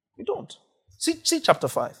 You don't. See chapter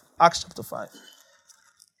 5. Acts chapter 5.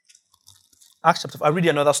 Acts chapter 5. I'll read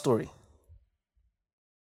you another story.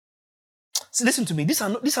 See, listen to me. These are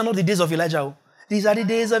not the days of Elijah. These are the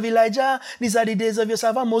days of Elijah. These are the days of your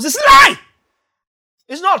servant Moses. Lie!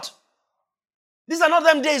 It's not. These are not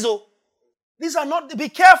them days, oh. These are not. Be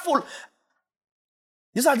careful.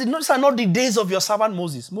 These are not the days of your servant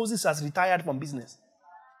Moses. Moses has retired from business.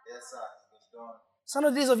 Yes, sir. It's done. These are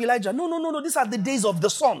not the days of Elijah. No. These are the days of the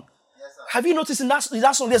Son. Yes, sir. Have you noticed in that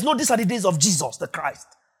song, there's no, these are the days of Jesus, the Christ,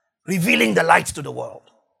 revealing the light to the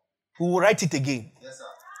world. We will write it again. Yes, sir.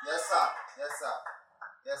 Yes, sir. Yes, sir.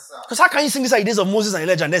 Yes, sir. Because how can you sing these are the days of Moses and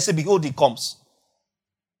Elijah and then say, behold, he comes?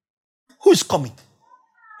 Who is coming?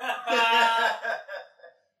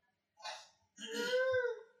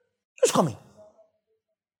 Who's coming?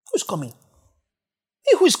 Who's coming?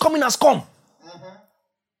 He who is coming has come. Mm-hmm.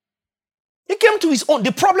 He came to his own.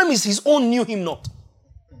 The problem is his own knew him not.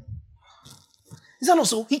 Is that not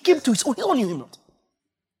so? He came to his own. His own knew him not.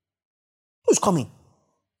 Who's coming?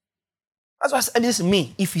 That's why I said, listen,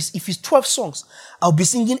 me, if it's 12 songs, I'll be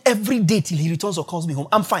singing every day till he returns or calls me home.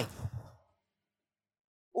 I'm fine.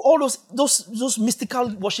 All those mystical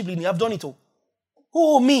worship leading, I've done it all.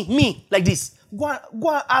 Oh, me, like this. Go and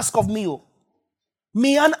ask of me, oh.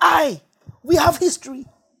 Me and I, we have history.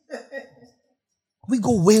 We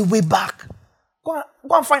go way, way back. Go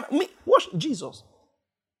and find me. Worship Jesus.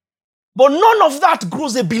 But none of that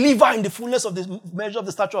grows a believer in the fullness of the measure of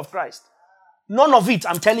the stature of Christ. None of it.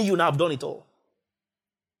 I'm telling you now, I've done it all.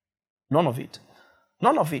 None of it.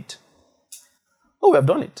 None of it. Oh, we have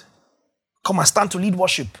done it. Come and stand to lead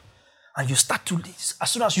worship. And you start to, as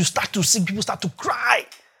soon as you start to sing, people start to cry.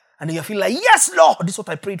 And then you feel like, yes, Lord, this is what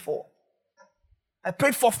I prayed for. I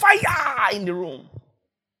prayed for fire in the room.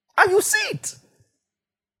 And you see it.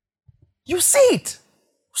 You see it.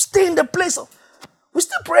 Stay in the place of, we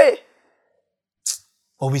still pray.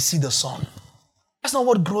 But we see the sun. That's not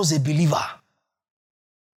what grows a believer.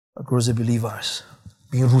 What grows a believer is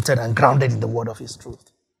being rooted and grounded in the word of his truth.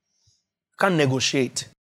 You can't negotiate.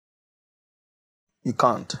 You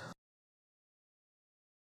can't.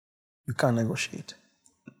 You can't negotiate.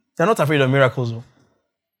 They're not afraid of miracles, though.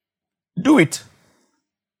 Do it.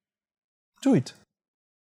 Do it.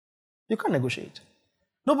 You can't negotiate.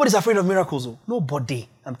 Nobody's afraid of miracles, though. Nobody.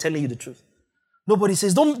 I'm telling you the truth. Nobody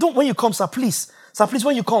says, don't when you come, sir, please. Sir, please,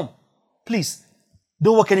 when you come, please,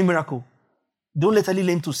 don't work any miracle. Don't let any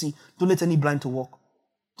lame to see. Don't let any blind to walk.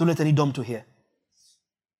 Don't let any dumb to hear.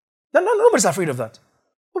 Nobody's afraid of that.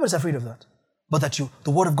 Nobody's afraid of that. But that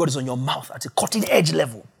the word of God is on your mouth at a cutting edge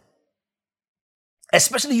level.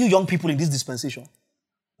 Especially you young people in this dispensation.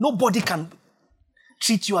 Nobody can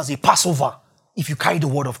treat you as a Passover if you carry the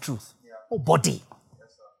word of truth. Yeah. Nobody. Yes,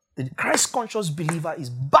 sir. The Christ-conscious believer is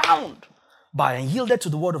bound by and yielded to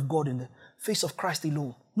the word of God in the face of Christ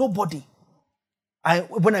alone. Nobody.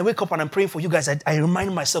 When I wake up and I'm praying for you guys, I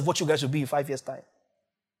remind myself what you guys will be in 5 years' time.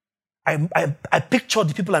 I picture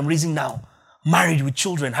the people I'm raising now, married with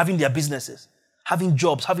children, having their businesses, having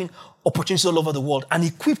jobs, having opportunities all over the world, and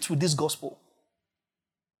equipped with this gospel.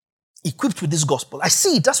 Equipped with this gospel. I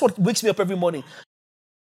see it. That's what wakes me up every morning.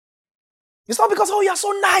 It's not because, oh, you're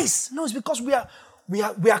so nice. No, it's because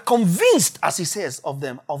we are convinced, as he says, of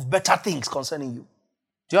them, of better things concerning you.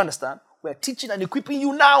 Do you understand? We're teaching and equipping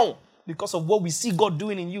you now because of what we see God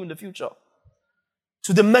doing in you in the future.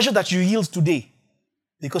 To the measure that you yield today.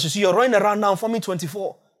 Because you see, you're running around now, forming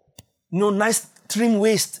 24. Nice trim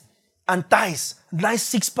waist. and thighs, nice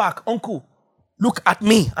six-pack. Uncle, look at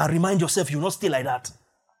me and remind yourself you will not stay like that.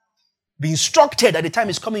 Be instructed that the time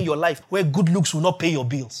is coming in your life where good looks will not pay your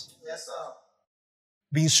bills. Yes, sir.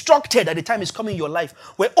 Be instructed that the time is coming in your life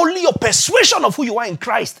where only your persuasion of who you are in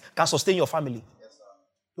Christ can sustain your family. Yes, sir.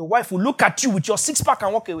 Your wife will look at you with your six-pack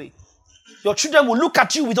and walk away. Your children will look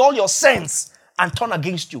at you with all your sense and turn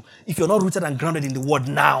against you if you're not rooted and grounded in the word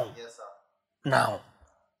now. Yes, sir. Now.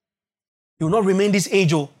 You will not remain this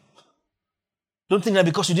age. Oh. Don't think that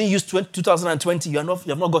because you didn't use 2020, you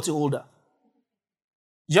have not gotten older.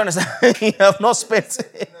 Do you understand? You have not spent.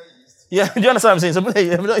 Yeah, do you understand what I'm saying? So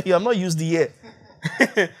you have not used the year.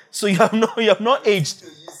 So you have not aged.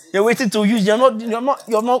 You're waiting to use. You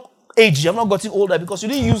have not aged. You have not gotten older because you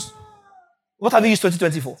didn't use. What have you used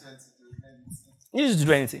 2020 for? You used to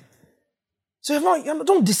do anything. So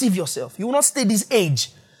don't deceive yourself. You will not stay this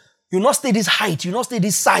age. You will not stay this height. You will not stay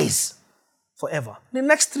this size forever. In the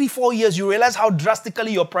next 3-4 years, you realize how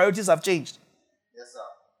drastically your priorities have changed. Yes, sir.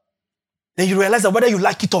 Then you realize that whether you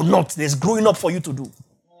like it or not, there's growing up for you to do.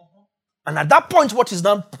 And at that point, what is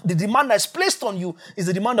done, the demand that's placed on you is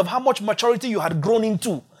the demand of how much maturity you had grown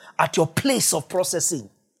into at your place of processing.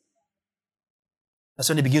 That's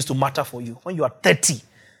when it begins to matter for you. When you are 30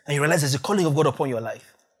 and you realize there's a calling of God upon your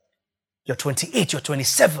life. You're 28, you're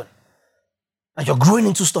 27, and you're growing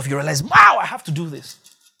into stuff, you realize, wow, I have to do this.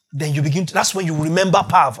 Then you that's when you remember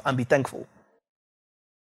Pav and be thankful.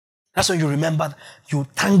 That's when you remember, you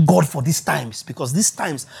thank God for these times, because these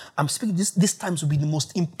times, I'm speaking, these times will be the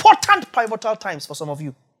most important pivotal times for some of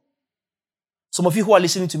you. Some of you who are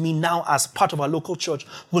listening to me now as part of our local church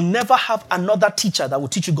will never have another teacher that will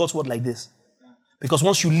teach you God's word like this. Because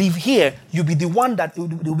once you leave here, you'll be the one that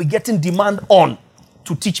will be getting demand on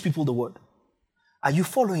to teach people the word. Are you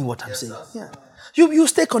following what I'm saying? Yeah. You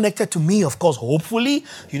stay connected to me, of course, hopefully,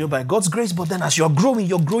 by God's grace, but then as you're growing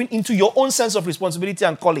into your own sense of responsibility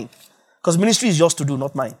and calling. Because ministry is yours to do,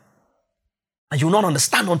 not mine. And you'll not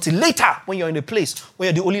understand until later when you're in a place where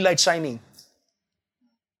you're the only light shining.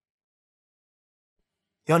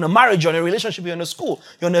 You're in a marriage, you're in a relationship, you're in a school,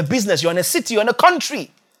 you're in a business, you're in a city, you're in a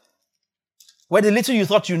country. Where the little you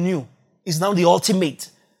thought you knew is now the ultimate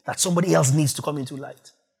that somebody else needs to come into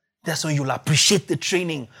light. That's when you'll appreciate the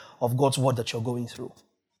training of God's word that you're going through.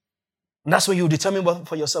 And that's when you determine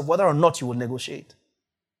for yourself whether or not you will negotiate.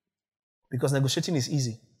 Because negotiating is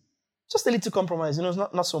easy. Just a little compromise, it's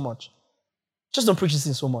not so much. Just don't preach this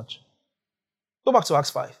thing so much. Go back to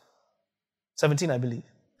Acts 5. 17, I believe.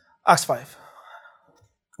 Acts 5.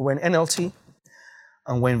 We're in NLT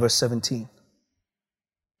and we're in verse 17.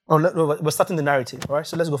 We're starting the narrative, all right?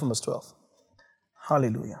 So let's go from verse 12.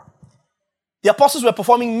 Hallelujah. The apostles were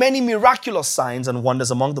performing many miraculous signs and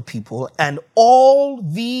wonders among the people, and all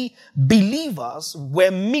the believers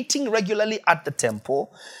were meeting regularly at the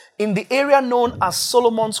temple in the area known as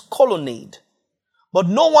Solomon's Colonnade. But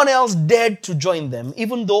no one else dared to join them,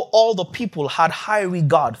 even though all the people had high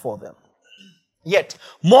regard for them. Yet,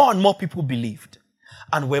 more and more people believed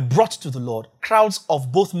and were brought to the Lord, crowds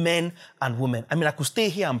of both men and women. I could stay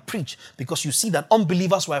here and preach because you see that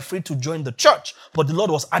unbelievers were afraid to join the church, but the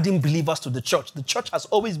Lord was adding believers to the church. The church has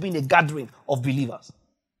always been a gathering of believers,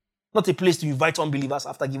 not a place to invite unbelievers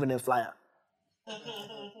after giving them a flyer.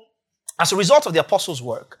 As a result of the apostles'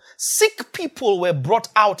 work, sick people were brought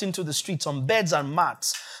out into the streets on beds and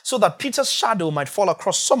mats so that Peter's shadow might fall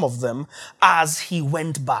across some of them as he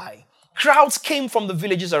went by. Crowds came from the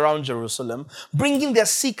villages around Jerusalem, bringing their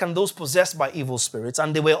sick and those possessed by evil spirits,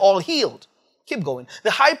 and they were all healed. Keep going.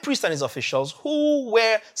 The high priest and his officials, who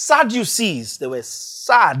were Sadducees,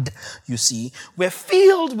 were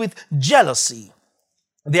filled with jealousy.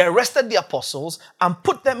 They arrested the apostles and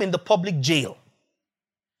put them in the public jail.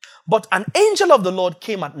 But an angel of the Lord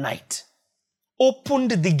came at night,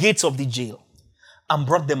 opened the gates of the jail, and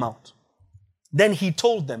brought them out. Then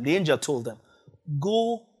the angel told them,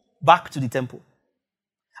 go back to the temple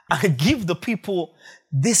and give the people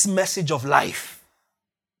this message of life.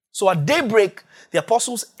 So at daybreak, the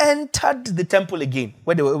apostles entered the temple again,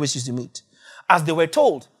 where they were always used to meet, as they were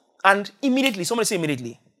told. And immediately, somebody say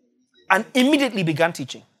immediately, and immediately began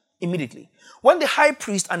teaching. Immediately. When the high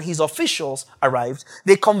priest and his officials arrived,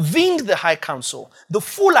 they convened the high council, the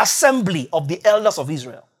full assembly of the elders of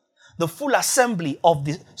Israel, the full assembly of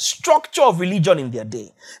the structure of religion in their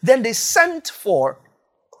day. Then they sent for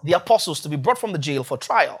the apostles to be brought from the jail for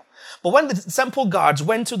trial. But when the temple guards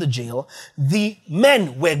went to the jail, the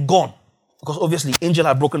men were gone, because obviously angel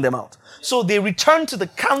had broken them out. So they returned to the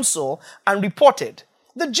council and reported.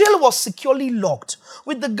 The jail was securely locked,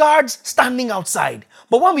 with the guards standing outside.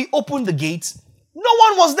 But when we opened the gates, no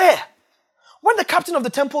one was there. When the captain of the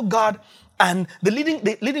temple guard And the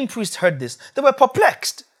leading priest heard this. They were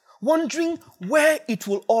perplexed, wondering where it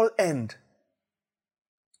will all end.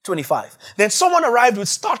 25. Then someone arrived with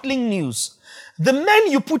startling news. The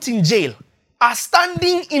men you put in jail are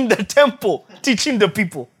standing in the temple teaching the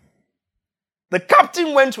people. The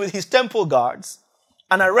captain went with his temple guards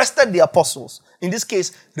and arrested the apostles. In this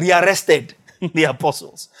case, rearrested the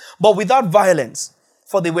apostles, but without violence,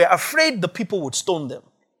 for they were afraid the people would stone them.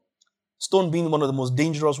 Stone being one of the most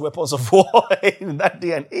dangerous weapons of war in that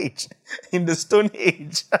day and age, in the Stone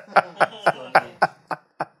Age.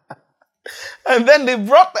 And then they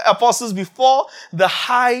brought the apostles before the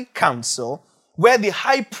high council, where the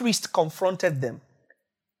high priest confronted them.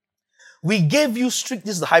 We gave you strict,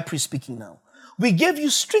 this is the high priest speaking now. We gave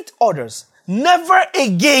you strict orders, never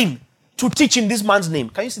again to teach in this man's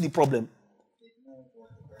name. Can you see the problem?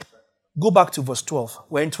 Go back to verse 12.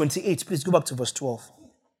 We're in 28. Please go back to verse 12.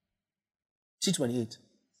 See 28.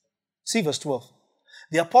 See verse 12.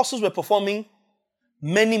 The apostles were performing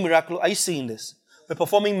many miraculous, are you seeing this? We're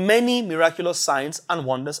performing many miraculous signs and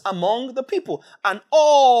wonders among the people. And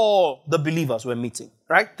all the believers were meeting.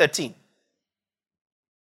 Right? 13.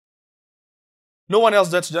 No one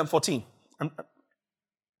else dared to them. 14.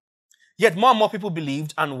 Yet more and more people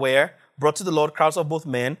believed and were brought to the Lord, crowds of both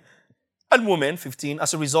men and women. 15.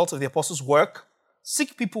 As a result of the apostles' work,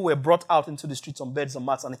 sick people were brought out into the streets on beds and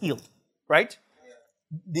mats and healed. Right?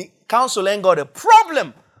 The council ain't got a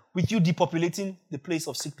problem with you depopulating the place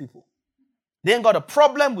of sick people. They ain't got a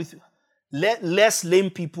problem with less lame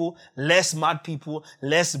people, less mad people,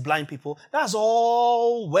 less blind people. That's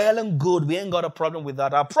all well and good. We ain't got a problem with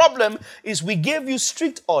that. Our problem is we gave you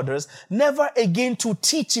strict orders never again to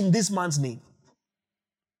teach in this man's name.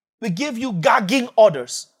 We gave you gagging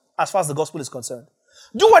orders as far as the gospel is concerned.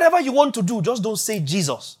 Do whatever you want to do. Just don't say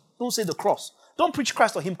Jesus. Don't say the cross. Don't preach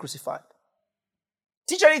Christ or him crucified.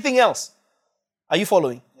 Teach anything else. Are you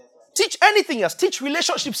following? Teach anything else. Teach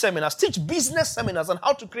relationship seminars. Teach business seminars on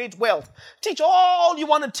how to create wealth. Teach all you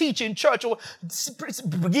want to teach in church. Or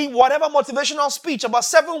give whatever motivational speech about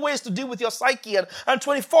 7 ways to deal with your psyche and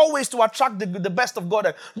 24 ways to attract the best of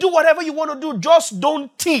God. Do whatever you want to do. Just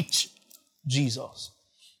don't teach Jesus.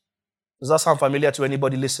 Does that sound familiar to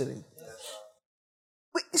anybody listening?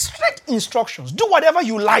 With strict instructions. Do whatever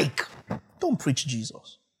you like. Don't preach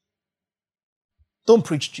Jesus. Don't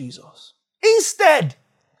preach Jesus. Instead,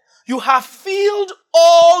 you have filled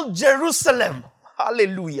all Jerusalem,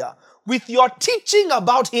 hallelujah, with your teaching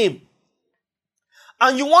about him.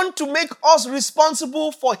 And you want to make us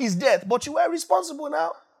responsible for his death. But you are responsible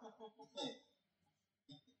now.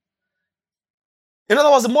 In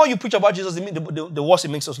other words, the more you preach about Jesus, the worse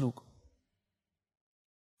it makes us look.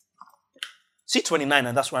 See 29,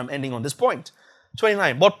 and that's where I'm ending on this point.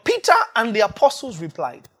 29. But Peter and the apostles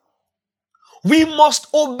replied, we must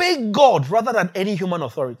obey God rather than any human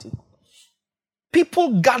authority.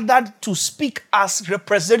 People gathered to speak as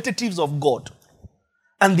representatives of God.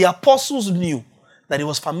 And the apostles knew that it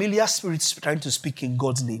was familiar spirits trying to speak in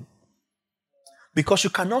God's name. Because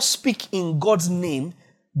you cannot speak in God's name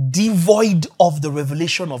devoid of the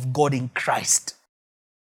revelation of God in Christ.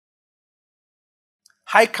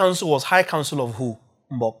 High council was high council of who?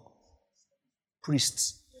 Mbok?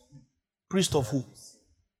 Priests. Priest of who?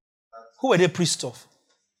 Who were they priests of?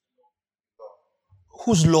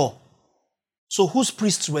 Whose law? So whose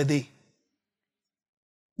priests were they?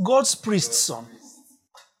 God's priests, son.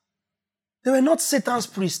 They were not Satan's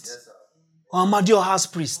priests. Or Amadioha's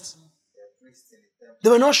priests.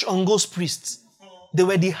 They were not Shango's priests. They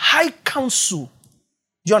were the high council.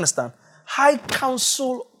 Do you understand? High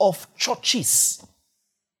council of churches.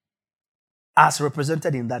 As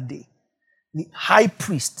represented in that day. The high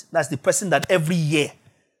priest, that's the person that every year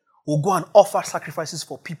will go and offer sacrifices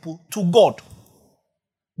for people to God.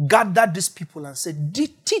 Gathered these people and said,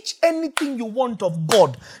 teach anything you want of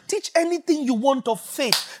God. Teach anything you want of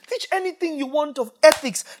faith. Teach anything you want of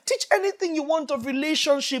ethics. Teach anything you want of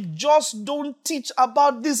relationship. Just don't teach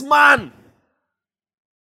about this man.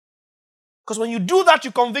 Because when you do that,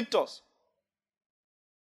 you convict us.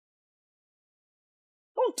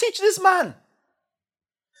 Don't teach this man.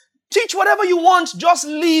 Teach whatever you want. Just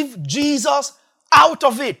leave Jesus out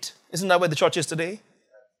of it. Isn't that where the church is today?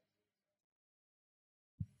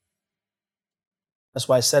 That's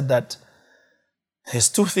why I said that there's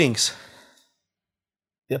 2 things.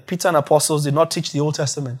 The Peter and apostles did not teach the Old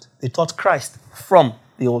Testament. They taught Christ from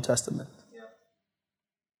the Old Testament.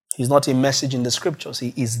 He's not a message in the scriptures.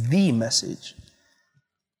 He is the message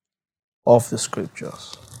of the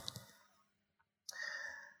scriptures.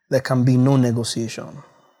 There can be no negotiation.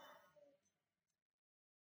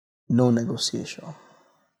 No negotiation.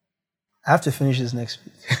 I have to finish this next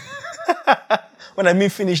week. When I mean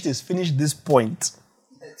finish this point.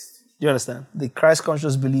 Do you understand? The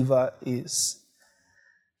Christ-conscious believer is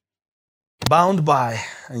bound by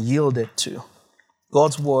and yielded to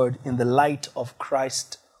God's word in the light of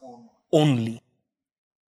Christ only.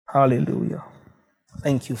 Hallelujah.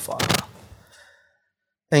 Thank you, Father.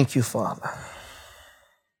 Thank you, Father.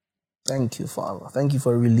 Thank you, Father. Thank you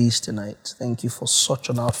for a release tonight. Thank you for such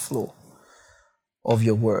an outflow of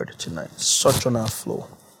your word tonight. Such an outflow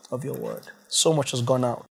of your word. So much has gone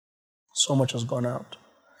out. So much has gone out.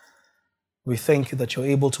 We thank you that you're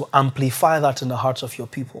able to amplify that in the hearts of your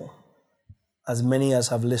people. As many as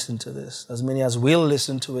have listened to this, as many as will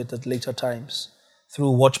listen to it at later times,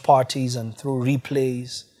 through watch parties and through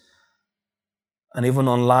replays, and even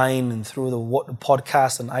online and through the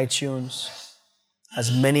podcast and iTunes.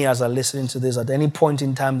 As many as are listening to this, at any point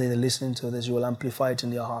in time they're listening to this, you will amplify it in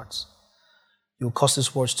their hearts. You will cause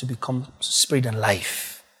these words to become spirit and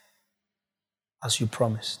life, as you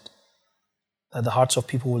promised. That the hearts of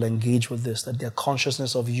people will engage with this, that their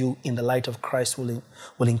consciousness of you in the light of Christ will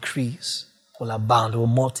increase, will abound, will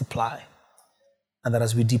multiply. And that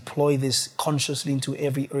as we deploy this consciously into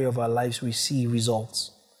every area of our lives, we see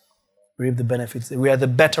results. We reap the benefits. We are the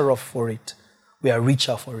better off for it. We are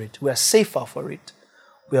richer for it. We are safer for it.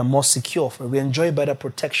 We are more secure for it. We enjoy better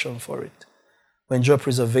protection for it. We enjoy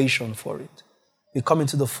preservation for it. We come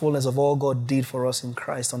into the fullness of all God did for us in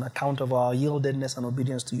Christ on account of our yieldedness and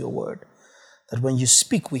obedience to your word. That when you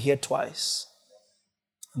speak, we hear twice.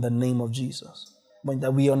 In the name of Jesus.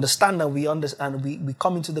 That we understand and we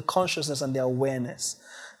come into the consciousness and the awareness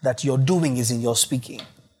that your doing is in your speaking.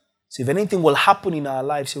 So if anything will happen in our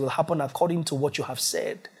lives, it will happen according to what you have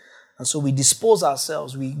said. And so we dispose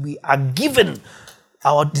ourselves. We are given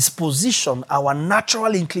our disposition, our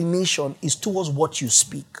natural inclination is towards what you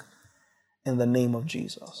speak. In the name of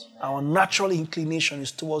Jesus. Our natural inclination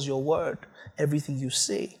is towards your word. Everything you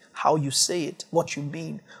say, how you say it, what you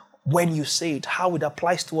mean, when you say it, how it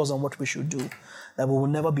applies to us and what we should do. That we will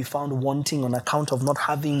never be found wanting on account of not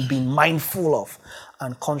having been mindful of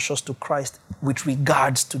and conscious to Christ with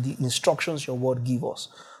regards to the instructions your word gives us,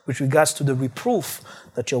 with regards to the reproof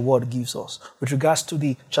that your word gives us, with regards to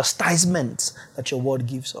the chastisements that your word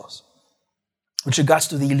gives us, with regards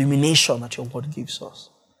to the illumination that your word gives us,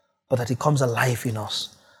 but that it comes alive in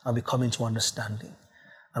us and we come into understanding.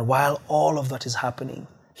 And while all of that is happening,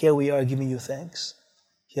 here we are giving you thanks.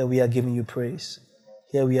 Here we are giving you praise.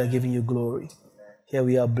 Here we are giving you glory. Here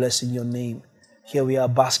we are blessing your name. Here we are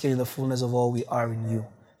basking in the fullness of all we are in you.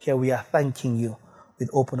 Here we are thanking you with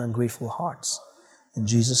open and grateful hearts. In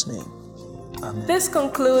Jesus' name, amen. This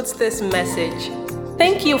concludes this message.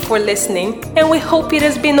 Thank you for listening, and we hope it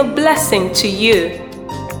has been a blessing to you.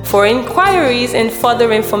 For inquiries and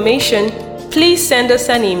further information, please send us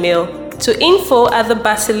an email to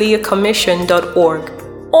info@thebasileacommission.org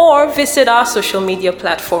or visit our social media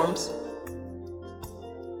platforms.